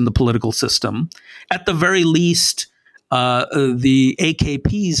influence in the political system? At the very least, the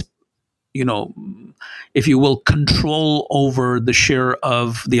AKP's, if you will, control over the share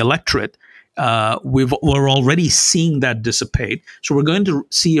of the electorate. We're already seeing that dissipate. So we're going to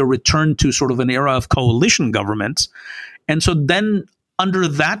see a return to sort of an era of coalition governments. And so then under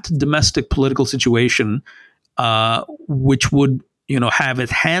that domestic political situation, which would have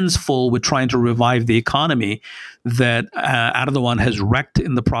its hands full with trying to revive the economy that Erdogan has wrecked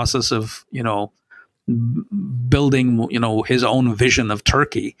in the process of, building, his own vision of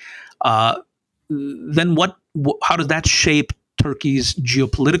Turkey. Then how does that shape Turkey's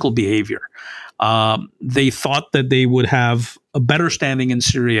geopolitical behavior? They thought that they would have a better standing in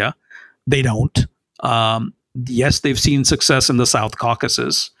Syria. They don't. Yes, they've seen success in the South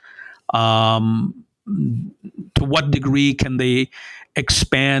Caucasus. To what degree can they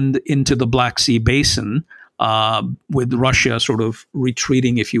expand into the Black Sea Basin with Russia sort of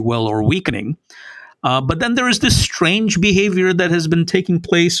retreating, if you will, or weakening? But then there is this strange behavior that has been taking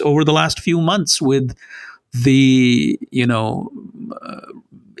place over the last few months with the,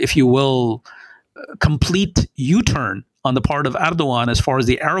 if you will, complete U-turn on the part of Erdogan as far as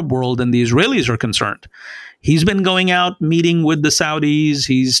the Arab world and the Israelis are concerned. He's been going out, meeting with the Saudis.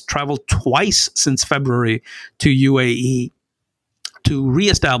 He's traveled twice since February to UAE to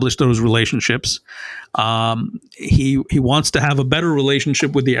reestablish those relationships. He wants to have a better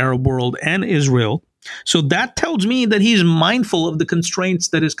relationship with the Arab world and Israel. So that tells me that he's mindful of the constraints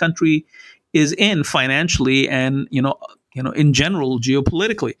that his country is in financially and, in general,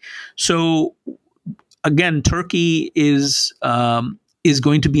 geopolitically. So again, Turkey is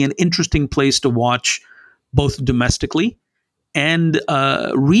going to be an interesting place to watch, both domestically and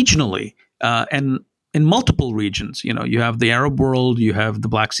regionally. And in multiple regions. You have the Arab world, you have the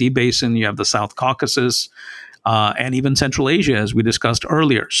Black Sea Basin, you have the South Caucasus, and even Central Asia, as we discussed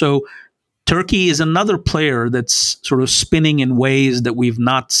earlier. So Turkey is another player that's sort of spinning in ways that we've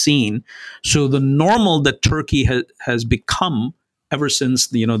not seen. So the normal that Turkey has become ever since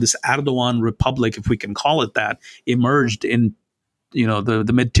this Erdogan republic, if we can call it that, emerged in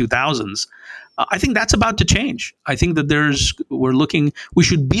the mid 2000s. I think that's about to change. I think that we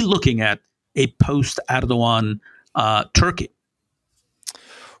should be looking at a post Erdogan Turkey.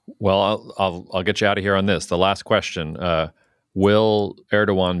 Well, I'll get you out of here on this. The last question: will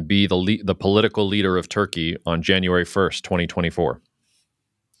Erdogan be the political leader of Turkey on January 1st, 2024?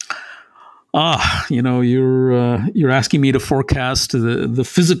 You're asking me to forecast the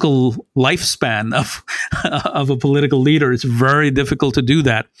physical lifespan of a political leader. It's very difficult to do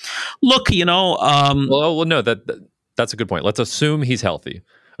that. Look, no, that's a good point. Let's assume he's healthy.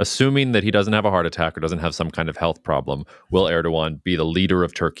 Assuming that he doesn't have a heart attack or doesn't have some kind of health problem, will Erdogan be the leader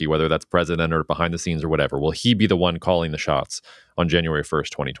of Turkey, whether that's president or behind the scenes or whatever? Will he be the one calling the shots on January 1st,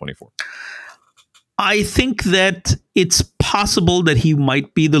 2024? I think that it's possible that he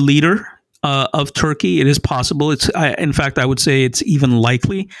might be the leader of Turkey. It is possible. In fact, I would say it's even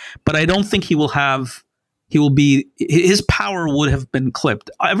likely, but I don't think his power would have been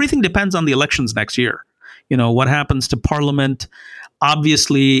clipped. Everything depends on the elections next year. What happens to parliament.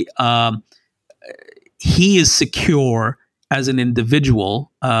 Obviously, he is secure as an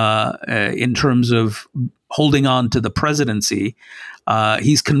individual in terms of holding on to the presidency.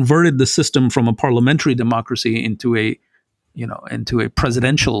 He's converted the system from a parliamentary democracy into a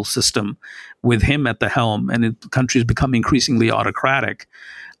presidential system with him at the helm, and the country has become increasingly autocratic.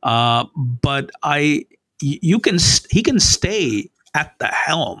 But he can stay at the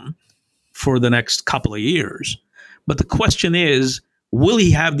helm for the next couple of years. But the question is, will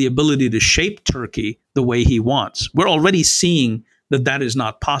he have the ability to shape Turkey the way he wants? We're already seeing that is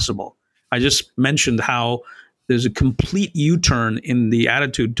not possible. I just mentioned how there's a complete U-turn in the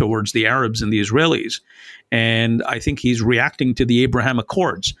attitude towards the Arabs and the Israelis. And I think he's reacting to the Abraham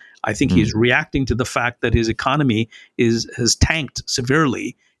Accords. I think he's reacting to the fact that his economy has tanked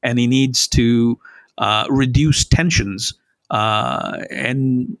severely, and he needs to reduce tensions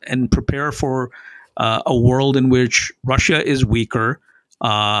and prepare for a world in which Russia is weaker,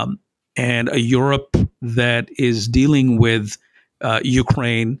 and a Europe that is dealing with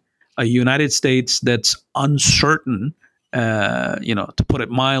Ukraine, a United States that's uncertain, to put it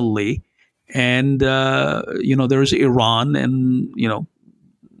mildly, and there's Iran, and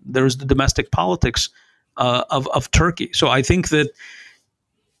there's the domestic politics of Turkey. So I think that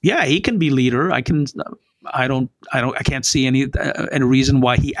he can be leader. I can't see any reason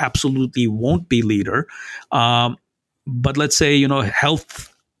why he absolutely won't be leader. But let's say,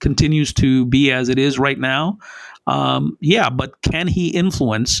 health continues to be as it is right now. But can he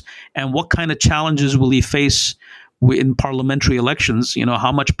influence, and what kind of challenges will he face in parliamentary elections?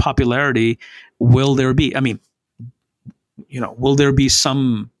 How much popularity will there be? I mean, will there be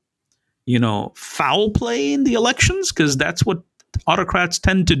some, foul play in the elections? Because that's what autocrats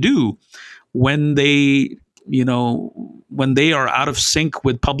tend to do when they are out of sync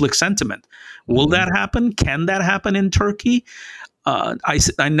with public sentiment. Will that happen? Can that happen in Turkey?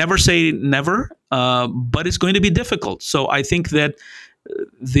 I never say never, but it's going to be difficult. So I think that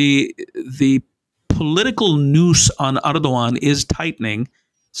the political noose on Erdogan is tightening,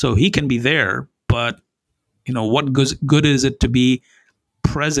 so he can be there. But what good is it to be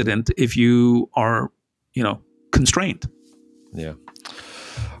president if you are constrained? Yeah.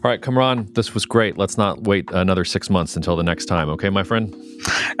 All right, Kamran, this was great. Let's not wait another 6 months until the next time. Okay, my friend?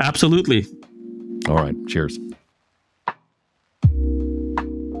 Absolutely. All right. Cheers.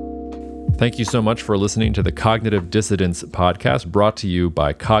 Thank you so much for listening to the Cognitive Dissidence podcast, brought to you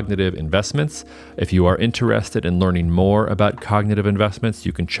by Cognitive Investments. If you are interested in learning more about cognitive investments,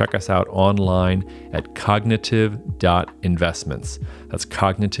 you can check us out online at cognitive.investments. That's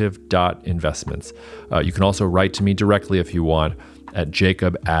cognitive.investments. You can also write to me directly if you want at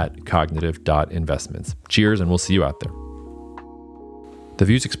jacob@cognitive.investments. Cheers, and we'll see you out there. The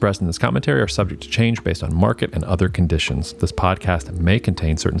views expressed in this commentary are subject to change based on market and other conditions. This podcast may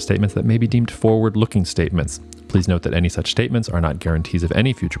contain certain statements that may be deemed forward-looking statements. Please note that any such statements are not guarantees of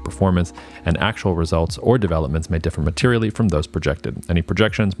any future performance, and actual results or developments may differ materially from those projected. Any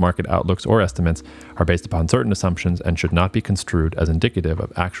projections, market outlooks, or estimates are based upon certain assumptions and should not be construed as indicative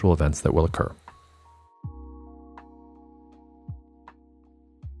of actual events that will occur.